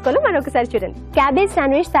తయారు చేసుకోవాలో మరొకసారి చూడండి. క్యాబేజ్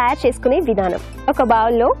శాండ్విచ్ తయారు చేసుకునే విధానం: ఒక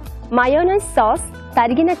బౌల్లో మయోనైస్ సాస్,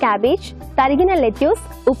 తరిగిన క్యాబేజ్, తరిగిన లెట్యూస్,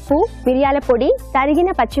 ఉప్పు, మిరియాల పొడి, తరిగిన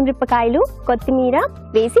పచ్చిమిరపకాయలు, కొత్తిమీర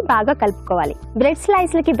వేసి బాగా కలుపుకోవాలి. బ్రెడ్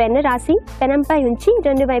స్లైస్లకి వెన్న రాసి పెనంపై ఉంచి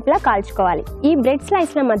 2 వైపులా కాల్చుకోవాలి. ఈ బ్రెడ్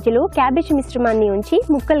స్లైస్ల మధ్యలో క్యాబేజ్ మిశ్రమాన్ని ఉంచి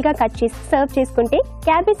ముక్కలుగా కట్ చేసి సర్వ్ చేసుకుంటే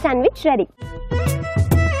cabbage sandwich ready.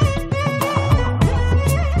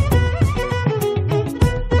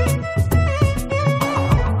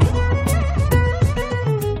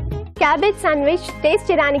 Cabbage sandwich taste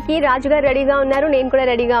చేయడానికి రాజు గారు రెడీగా ఉన్నారు, నేను కూడా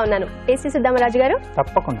రెడీగా ఉన్నాను. టేస్ట్ చేద్దామా రాజు గారు?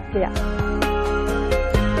 తప్పకుండా.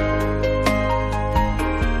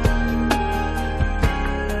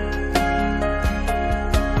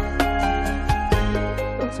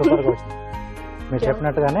 సూపర్గా వచ్చింది. మీరు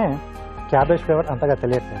చెప్పినట్టుగానే క్యాబేజ్ ఫ్లేవర్ అంతగా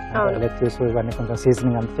తెలియట్లేదు. లెట్యూస్ ఇవన్నీ కొంచెం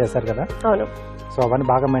సీజనింగ్ అంతా చేశారు కదా, అవును. సో అవన్నీ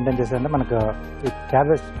బాగా మెయింటైన్ చేశారంటే మనకు ఈ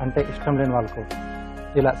క్యాబేజ్ అంటే ఇష్టం లేని వాళ్ళకు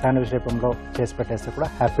ఇలా శాండ్విచ్ రూపంలో చేసి పెట్టేస్తే కూడా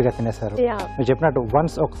హ్యాపీగా తినేశారు. మీరు చెప్పినట్టు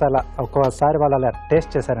ఒక్కసారి వాళ్ళు అలా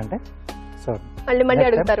టేస్ట్ చేశారంటే సో మళ్ళీ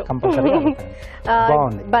అడుగుతారు.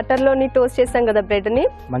 బాగుంది. బటర్ లోని టోస్ట్ చేస్తాం కదా బ్రెడ్ ని,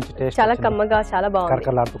 మంచి టేస్ట్, చాలా కమ్మగా, చాలా బాగుంది.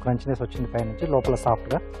 కరకలాడుతూ క్రంచీనెస్ వచ్చింది పై నుంచి, లోపల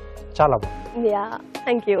సాఫ్ట్ గా, చాలా బాగుంది.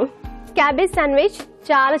 Thank you. క్యాబేజ్ శాండ్విచ్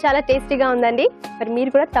చాలా చాలా టేస్టీగా ఉందండి. మరి మీరు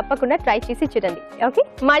కూడా తప్పకుండా ట్రై చేసి చూడండి. ఓకే,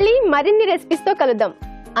 మళ్ళీ మరిన్ని రెసిపీస్ తో కలుద్దాం.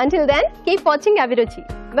 Until then, keep watching Abhiruchi.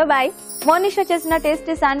 Bye-bye. Monisha చేసిన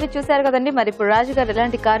టేస్టీ శాండ్విచ్ చూసారు కదండి. మరి ఇప్పుడు రాజు గారు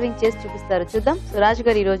ఎలాంటి కార్వింగ్ చేసి చూపిస్తారు చూద్దాం. సో రాజు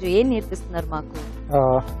గారు ఈ రోజు ఏం నేర్పిస్తున్నారు మాకు?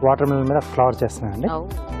 వాటర్ మిలన్ మీద ఫ్లవర్ చేస్తున్నానండి.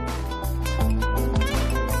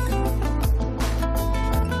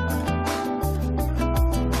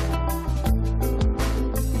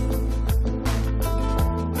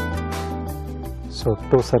 సో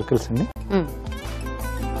 2 సర్కిల్స్ అండి.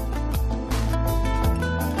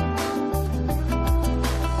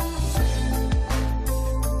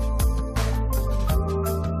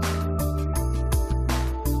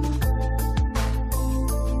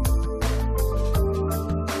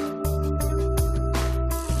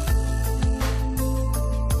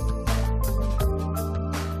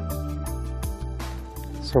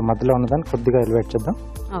 సో మధ్యలో ఉన్నదాన్ని కొద్దిగా ఎలివేట్ చేద్దాం.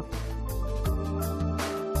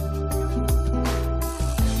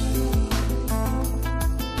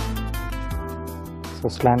 సో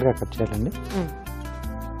స్లాంట్గా కట్ చేయాలండి.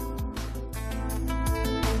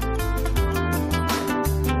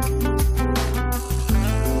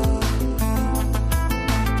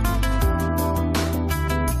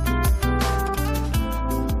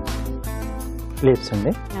 లీవ్స్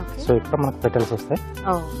అండి. సో ఇక్కడ మనకు పెటల్స్ వస్తాయి.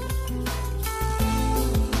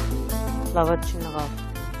 ఫ్లవర్ చిన్నగా.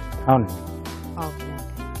 అవునండి.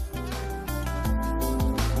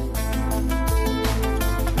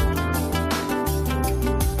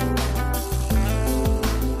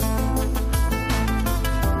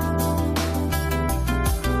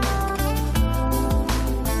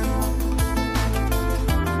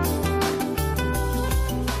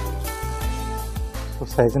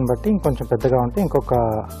 సైజుని బట్టి ఇంకొంచెం పెద్దగా ఉంటే ఇంకొక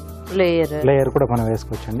లేయర్ కూడా మనం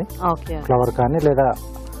వేసుకోవచ్చండి. ఫ్లవర్ కానీ లేదా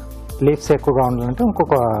లీవ్స్ ఎక్కువగా ఉండాలంటే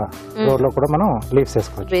ఇంకొక ఫ్లోర్ లో కూడా మనం లీవ్స్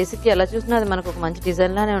వేసుకోవచ్చు. బేసిక్ ఎలా చూసినా అది మనకు ఒక మంచి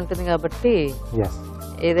డిజైన్ లానే ఉంటుంది కాబట్టి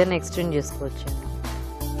ఏదైనా ఎక్స్టెండ్ చేసుకోవచ్చు.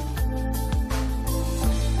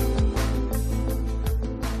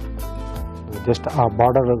 జస్ట్ ఆ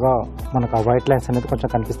బార్డర్ గా మనకు ఆ వైట్ లైన్స్ అనేది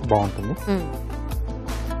కొంచెం కనిపిస్తే బాగుంటుంది.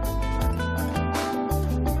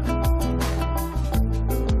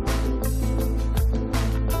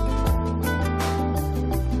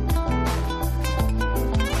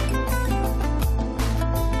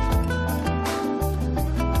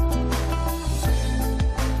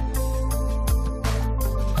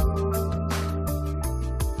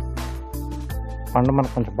 పండు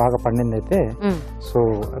మనకు కొంచెం బాగా పండింది అయితే సో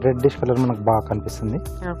రెడ్డిష్ కలర్ మనకు బాగా కనిపిస్తుంది.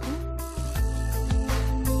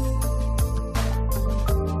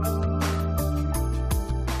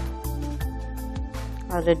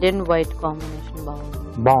 రెడ్ అండ్ వైట్ కాంబినేషన్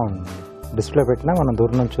బాగుంది. డిస్ప్లే పెట్టినా మనం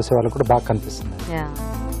దూరం నుంచి చూసే వాళ్ళకి కూడా బాగా కనిపిస్తుంది.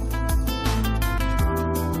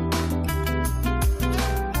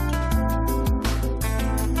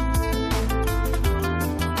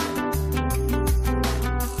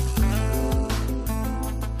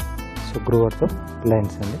 గ్రూవర్తో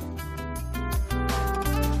లైన్స్ అండి.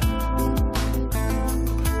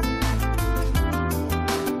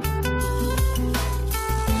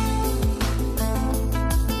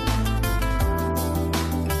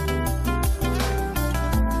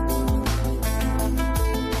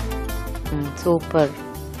 సూపర్.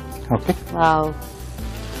 ఓకే, వావ్,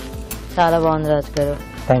 చాలా బాగుంది రాజు గారు.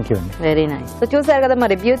 థ్యాంక్ యూ అండి. Very nice. సో చూసారు కదా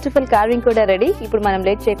మరి బ్యూటిఫుల్ కార్వింగ్ కూడా రెడీ. ఇప్పుడు మనం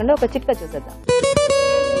లేట్ చేయకుండా ఒక చిట్కా చూసేద్దాం.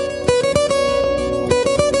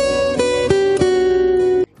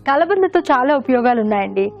 కలబందతో చాలా ఉపయోగాలు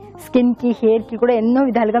ఉన్నాయండి. స్కిన్ కి, హెయిర్ కి కూడా ఎన్నో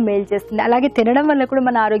విధాలుగా మేలు చేస్తుంది. అలాగే తినడం వల్ల కూడా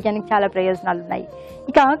మన ఆరోగ్యానికి చాలా ప్రయోజనాలు ఉన్నాయి.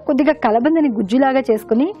 ఇక కొద్దిగా కలబందని గుజ్జులాగా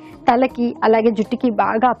చేసుకుని తలకి అలాగే జుట్టుకి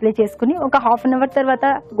బాగా అప్లై చేసుకుని ఒక హాఫ్ అన్ అవర్ తర్వాత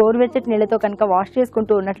గోరువెచ్చటి నీళ్ళతో కనుక వాష్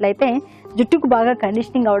చేసుకుంటూ ఉన్నట్లయితే జుట్టుకు బాగా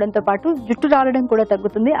కండిషనింగ్ అవడంతో పాటు జుట్టు రాలడం కూడా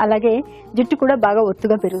తగ్గుతుంది. అలాగే జుట్టు కూడా బాగా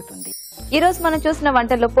ఒత్తుగా పెరుగుతుంది. ఈ రోజు మనం చూసిన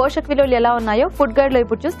వంటల్లో పోషక విలువలు ఎలా ఉన్నాయో ఫుడ్ గైడ్ లో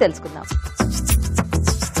ఇప్పుడు చూసి తెలుసుకుందాం.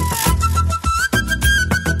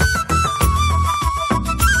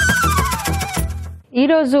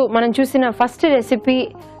 ఈరోజు మనం చూసిన first recipe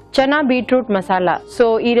chana beetroot masala. So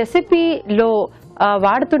ఈ రెసిపీలో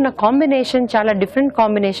వాడుతున్న కాంబినేషన్ చాలా డిఫరెంట్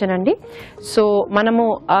కాంబినేషన్ అండి. సో మనము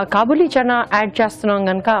కాబూలీ చనా యాడ్ చేస్తున్నాం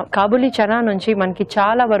కనుక కాబూలీ చనా నుంచి మనకి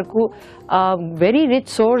చాలా వరకు very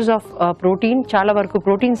rich source of protein, చాలా వరకు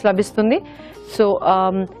ప్రోటీన్స్ లభిస్తుంది. సో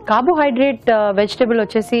కార్బోహైడ్రేట్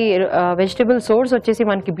వెజిటబుల్ సోర్స్ వచ్చేసి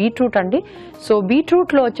మనకి బీట్రూట్ అండి. సో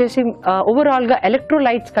బీట్రూట్లో వచ్చేసి ఓవరాల్గా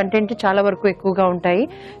ఎలక్ట్రోలైట్స్ కంటెంట్ చాలా వరకు ఎక్కువగా ఉంటాయి.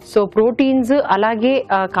 సో ప్రోటీన్స్ అలాగే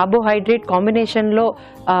కార్బోహైడ్రేట్ కాంబినేషన్లో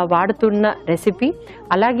వాడుతున్న రెసిపీ.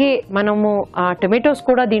 అలాగే మనము టొమాటోస్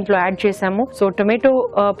కూడా దీంట్లో యాడ్ చేసాము. So tomato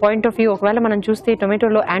point of view ఒకవేళ మనం చూస్తే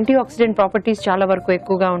టొమాటోలో యాంటీ ఆక్సిడెంట్ ప్రాపర్టీస్ చాలా వరకు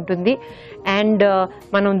ఎక్కువగా ఉంటుంది. అండ్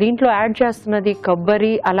మనం దీంట్లో యాడ్ చేస్తున్నది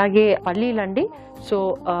కొబ్బరి అలాగే పల్లీలండి. సో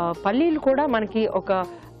పల్లీలు కూడా మనకి ఒక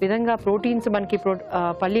విధంగా ప్రోటీన్స్ మనకి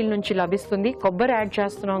పల్లీల నుంచి లభిస్తుంది. కొబ్బరి యాడ్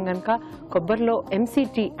చేస్తున్నాం కనుక కొబ్బరిలో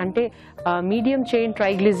ఎంసిటీ అంటే మీడియం చైన్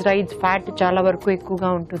ట్రైగ్లిజరైడ్స్ ఫ్యాట్ చాలా వరకు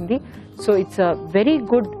ఎక్కువగా ఉంటుంది. So it's a very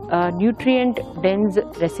good nutrient dense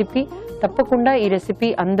recipe. తప్పకుండా ఈ రెసిపీ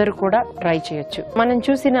అందరూ కూడా ట్రై చేయొచ్చు. మనం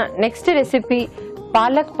చూసిన next recipe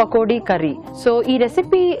palak pakodi curry. So ఈ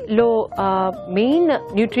రెసిపీలో మెయిన్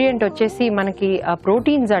న్యూట్రియంట్ వచ్చేసి మనకి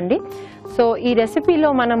ప్రోటీన్స్ అండి. సో ఈ రెసిపీలో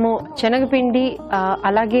మనము శనగపిండి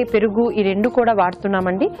అలాగే పెరుగు ఈ రెండు కూడా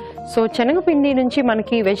వాడుతున్నామండి. సో శనగపిండి నుంచి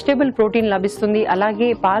మనకి వెజిటేబుల్ ప్రోటీన్ లభిస్తుంది, అలాగే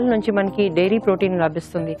పాల నుంచి మనకి డైరీ ప్రోటీన్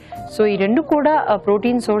లభిస్తుంది. సో ఈ రెండు కూడా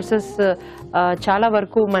ప్రోటీన్ సోర్సెస్ చాలా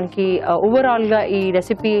వరకు మనకి ఓవరాల్గా ఈ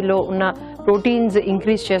రెసిపీలో ఉన్న ప్రోటీన్స్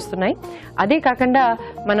ఇంక్రీజ్ చేస్తున్నాయి. అదే కాకుండా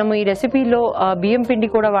మనము ఈ రెసిపీలో బియ్యం పిండి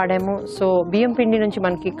కూడా వాడాము. సో బియ్యం పిండి నుంచి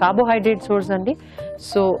మనకి కార్బోహైడ్రేట్ సోర్స్ అండి.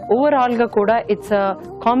 సో ఓవరాల్గా కూడా ఇట్స్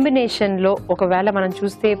కాంబినేషన్లో ఒకవేళ మనం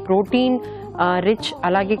చూస్తే ప్రోటీన్ రిచ్,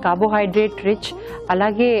 అలాగే కార్బోహైడ్రేట్ రిచ్,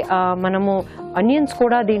 అలాగే మనము అనియన్స్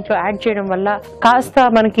కూడా దీంట్లో యాడ్ చేయడం వల్ల కాస్త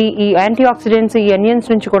మనకి ఈ యాంటీ ఆక్సిడెంట్స్ ఈ అనియన్స్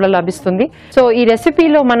నుంచి కూడా లభిస్తుంది. సో ఈ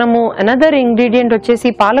రెసిపీలో మనము అనదర్ ఇంగ్రీడియంట్ వచ్చేసి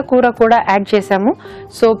పాలకూర కూడా యాడ్ చేసాము.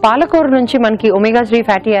 సో పాలకూర నుంచి మనకి omega 3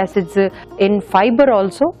 fatty acids in fibre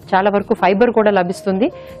also చాలా వరకు ఫైబర్ కూడా లభిస్తుంది.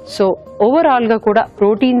 సో ఓవరాల్గా కూడా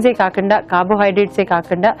ప్రోటీన్సే కాకుండా కార్బోహైడ్రేట్సే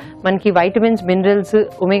కాకుండా మనకి వైటమిన్స్, మినరల్స్,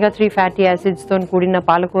 ఒమేగా 3 ఫ్యాటీ యాసిడ్స్తో కూడిన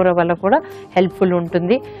పాలకూర వల్ల కూడా హెల్ప్ఫుల్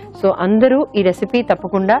ఉంటుంది. సో అందరూ ఈ రెసిపీ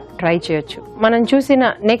తప్పకుండా ట్రై చేయొచ్చు. మనం చూసిన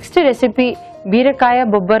నెక్స్ట్ రెసిపీ బీరకాయ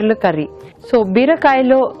బొబ్బర్లు కర్రీ. సో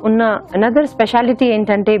బీరకాయలో ఉన్న అనదర్ స్పెషాలిటీ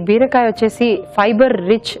ఏంటంటే బీరకాయ వచ్చేసి ఫైబర్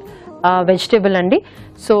రిచ్ వెజిటేబుల్ అండి.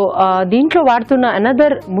 సో దీంట్లో వాడుతున్న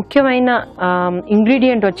అనదర్ ముఖ్యమైన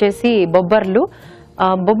ఇంగ్రీడియంట్ వచ్చేసి బొబ్బర్లు.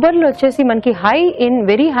 బొబ్బర్లు వచ్చేసి మనకి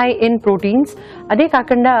వెరీ హై ఇన్ ప్రోటీన్స్. అదే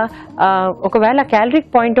కాకుండా ఒకవేళ క్యాలరిక్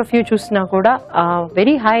పాయింట్ ఆఫ్ వ్యూ చూసినా కూడా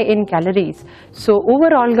very high in calories. So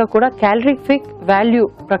ఓవరాల్గా కూడా క్యాలరిఫిక్ వాల్యూ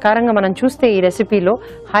ప్రకారంగా మనం చూస్తే ఈ రెసిపీలో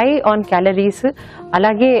హై ఆన్ క్యాలరీస్,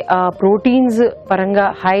 అలాగే ప్రోటీన్స్ పరంగా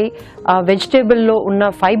హై, వెజిటేబుల్లో ఉన్న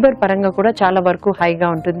ఫైబర్ పరంగా కూడా చాలా వరకు హైగా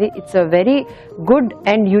ఉంటుంది. It's a very good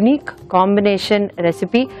and unique combination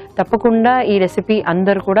recipe. తప్పకుండా ఈ రెసిపీ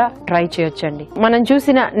అందరు కూడా ట్రై చేయొచ్చండి. మనం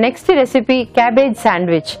చూసిన next recipe cabbage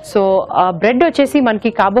sandwich. So bread వచ్చేసి మనకి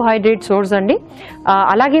కార్బోహైడ్రేట్ సోర్స్ అండి.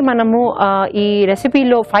 అలాగే మనము ఈ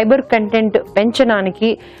రెసిపీలో ఫైబర్ కంటెంట్ పెంచడానికి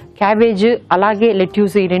క్యాబేజ్ అలాగే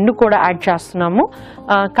లెట్యూస్ ఈ రెండు కూడా యాడ్ చేస్తున్నాము.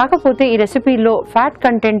 కాకపోతే ఈ రెసిపీలో ఫ్యాట్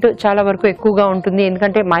కంటెంట్ చాలా వరకు ఎక్కువగా ఉంటుంది,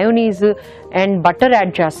 ఎందుకంటే మయోనీస్ అండ్ బటర్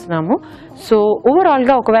యాడ్ చేస్తున్నాము. సో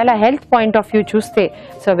ఓవరాల్గా ఒకవేళ హెల్త్ పాయింట్ ఆఫ్ వ్యూ చూస్తే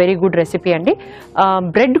it's a very good recipe అండి.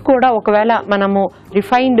 బ్రెడ్ కూడా ఒకవేళ మనము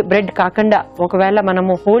రిఫైన్డ్ బ్రెడ్ కాకుండా ఒకవేళ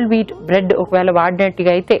మనము హోల్ వీట్ బ్రెడ్ ఒకవేళ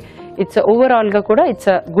వాడినట్టుగా అయితే ఇట్స్ ఓవరాల్గా కూడా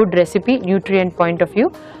it's a good recipe nutrient point of view.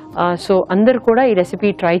 So అందరు కూడా ఈ రెసిపీ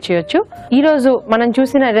ట్రై చేయొచ్చు. ఈరోజు మనం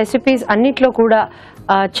చూసిన రెసిపీస్ అన్నిట్లో కూడా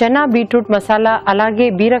చనా బీట్రూట్ మసాలా అలాగే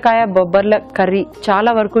బీరకాయ బొబ్బర్ల కర్రీ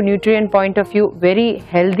చాలా వరకు nutrient point of view very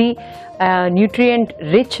healthy, nutrient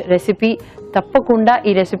rich recipe. తప్పకుండా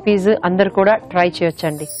ఈ రెసిపీస్ అందరు కూడా ట్రై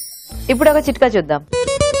చేయొచ్చండి. ఇప్పుడు ఒక చిట్కా చూద్దాం.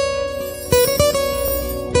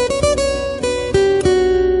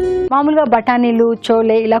 మామూలుగా బఠానీలు,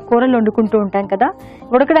 చోలే ఇలా కూరలు వండుకుంటూ ఉంటాం కదా,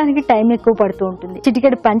 ఉడకడానికి టైం ఎక్కువ పడుతూ ఉంటుంది.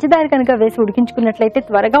 చిటికెడు పంచదార కనుక వేసి ఉడికించుకున్నట్లయితే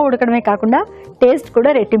త్వరగా ఉడకడమే కాకుండా టేస్ట్ కూడా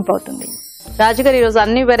రెట్టింపు అవుతుంది. రాజుగారు ఈరోజు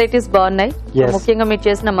అన్ని వెరైటీస్ బాగున్నాయి. ముఖ్యంగా మీరు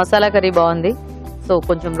చేసిన మసాలా కర్రీ బాగుంది. సో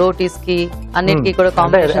కొంచెం రోటీస్ కి అన్నిటికీ కూడా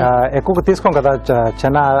కాంబినేషన్ ఎక్కువ తీసుకోం కదా,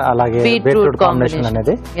 చనా అలాగే బీట్రూట్ కాంబినేషన్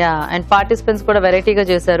అనేది. యా, అండ్ పార్టిసిపెంట్స్ కూడా వెరైటీగా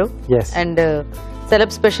చేశారు. అండ్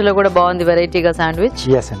సెలబ్ స్పెషల్ కూడా బాగుంది వెరైటీగా శాండ్విచ్.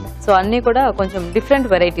 సో అన్ని కూడా కొంచెం డిఫరెంట్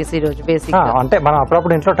వెరైటీస్ ఈ రోజు బేసిక్ అంటే మనం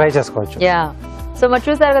అప్పుడప్పుడు ఇంట్లో ట్రై చేసుకోవచ్చు. యా, సో మరి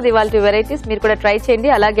చూసారు కదా ఇవాళ వెరైటీస్, మీరు కూడా ట్రై చేయండి.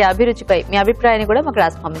 అలాగే అభిరుచిపై మీ అభిప్రాయాన్ని కూడా మాకు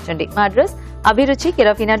రాసి పంపించండి. మా అడ్రస్ అభిరుచి,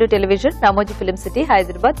 కిరఫినాడు television, Ramoji film city,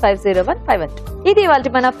 Hyderabad 50151. ఇది ఇవాళ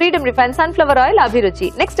మన ఫ్రీడమ్ రిఫైన్ సన్ఫ్లవర్ ఆయిల్ అభిరుచి.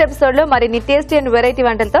 నెక్స్ట్ ఎపిసోడ్ లో మరిన్ని టేస్టీ అండ్ వెరైటీ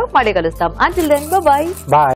వంటలతో మళ్ళీ కలుస్తాం. Until then by.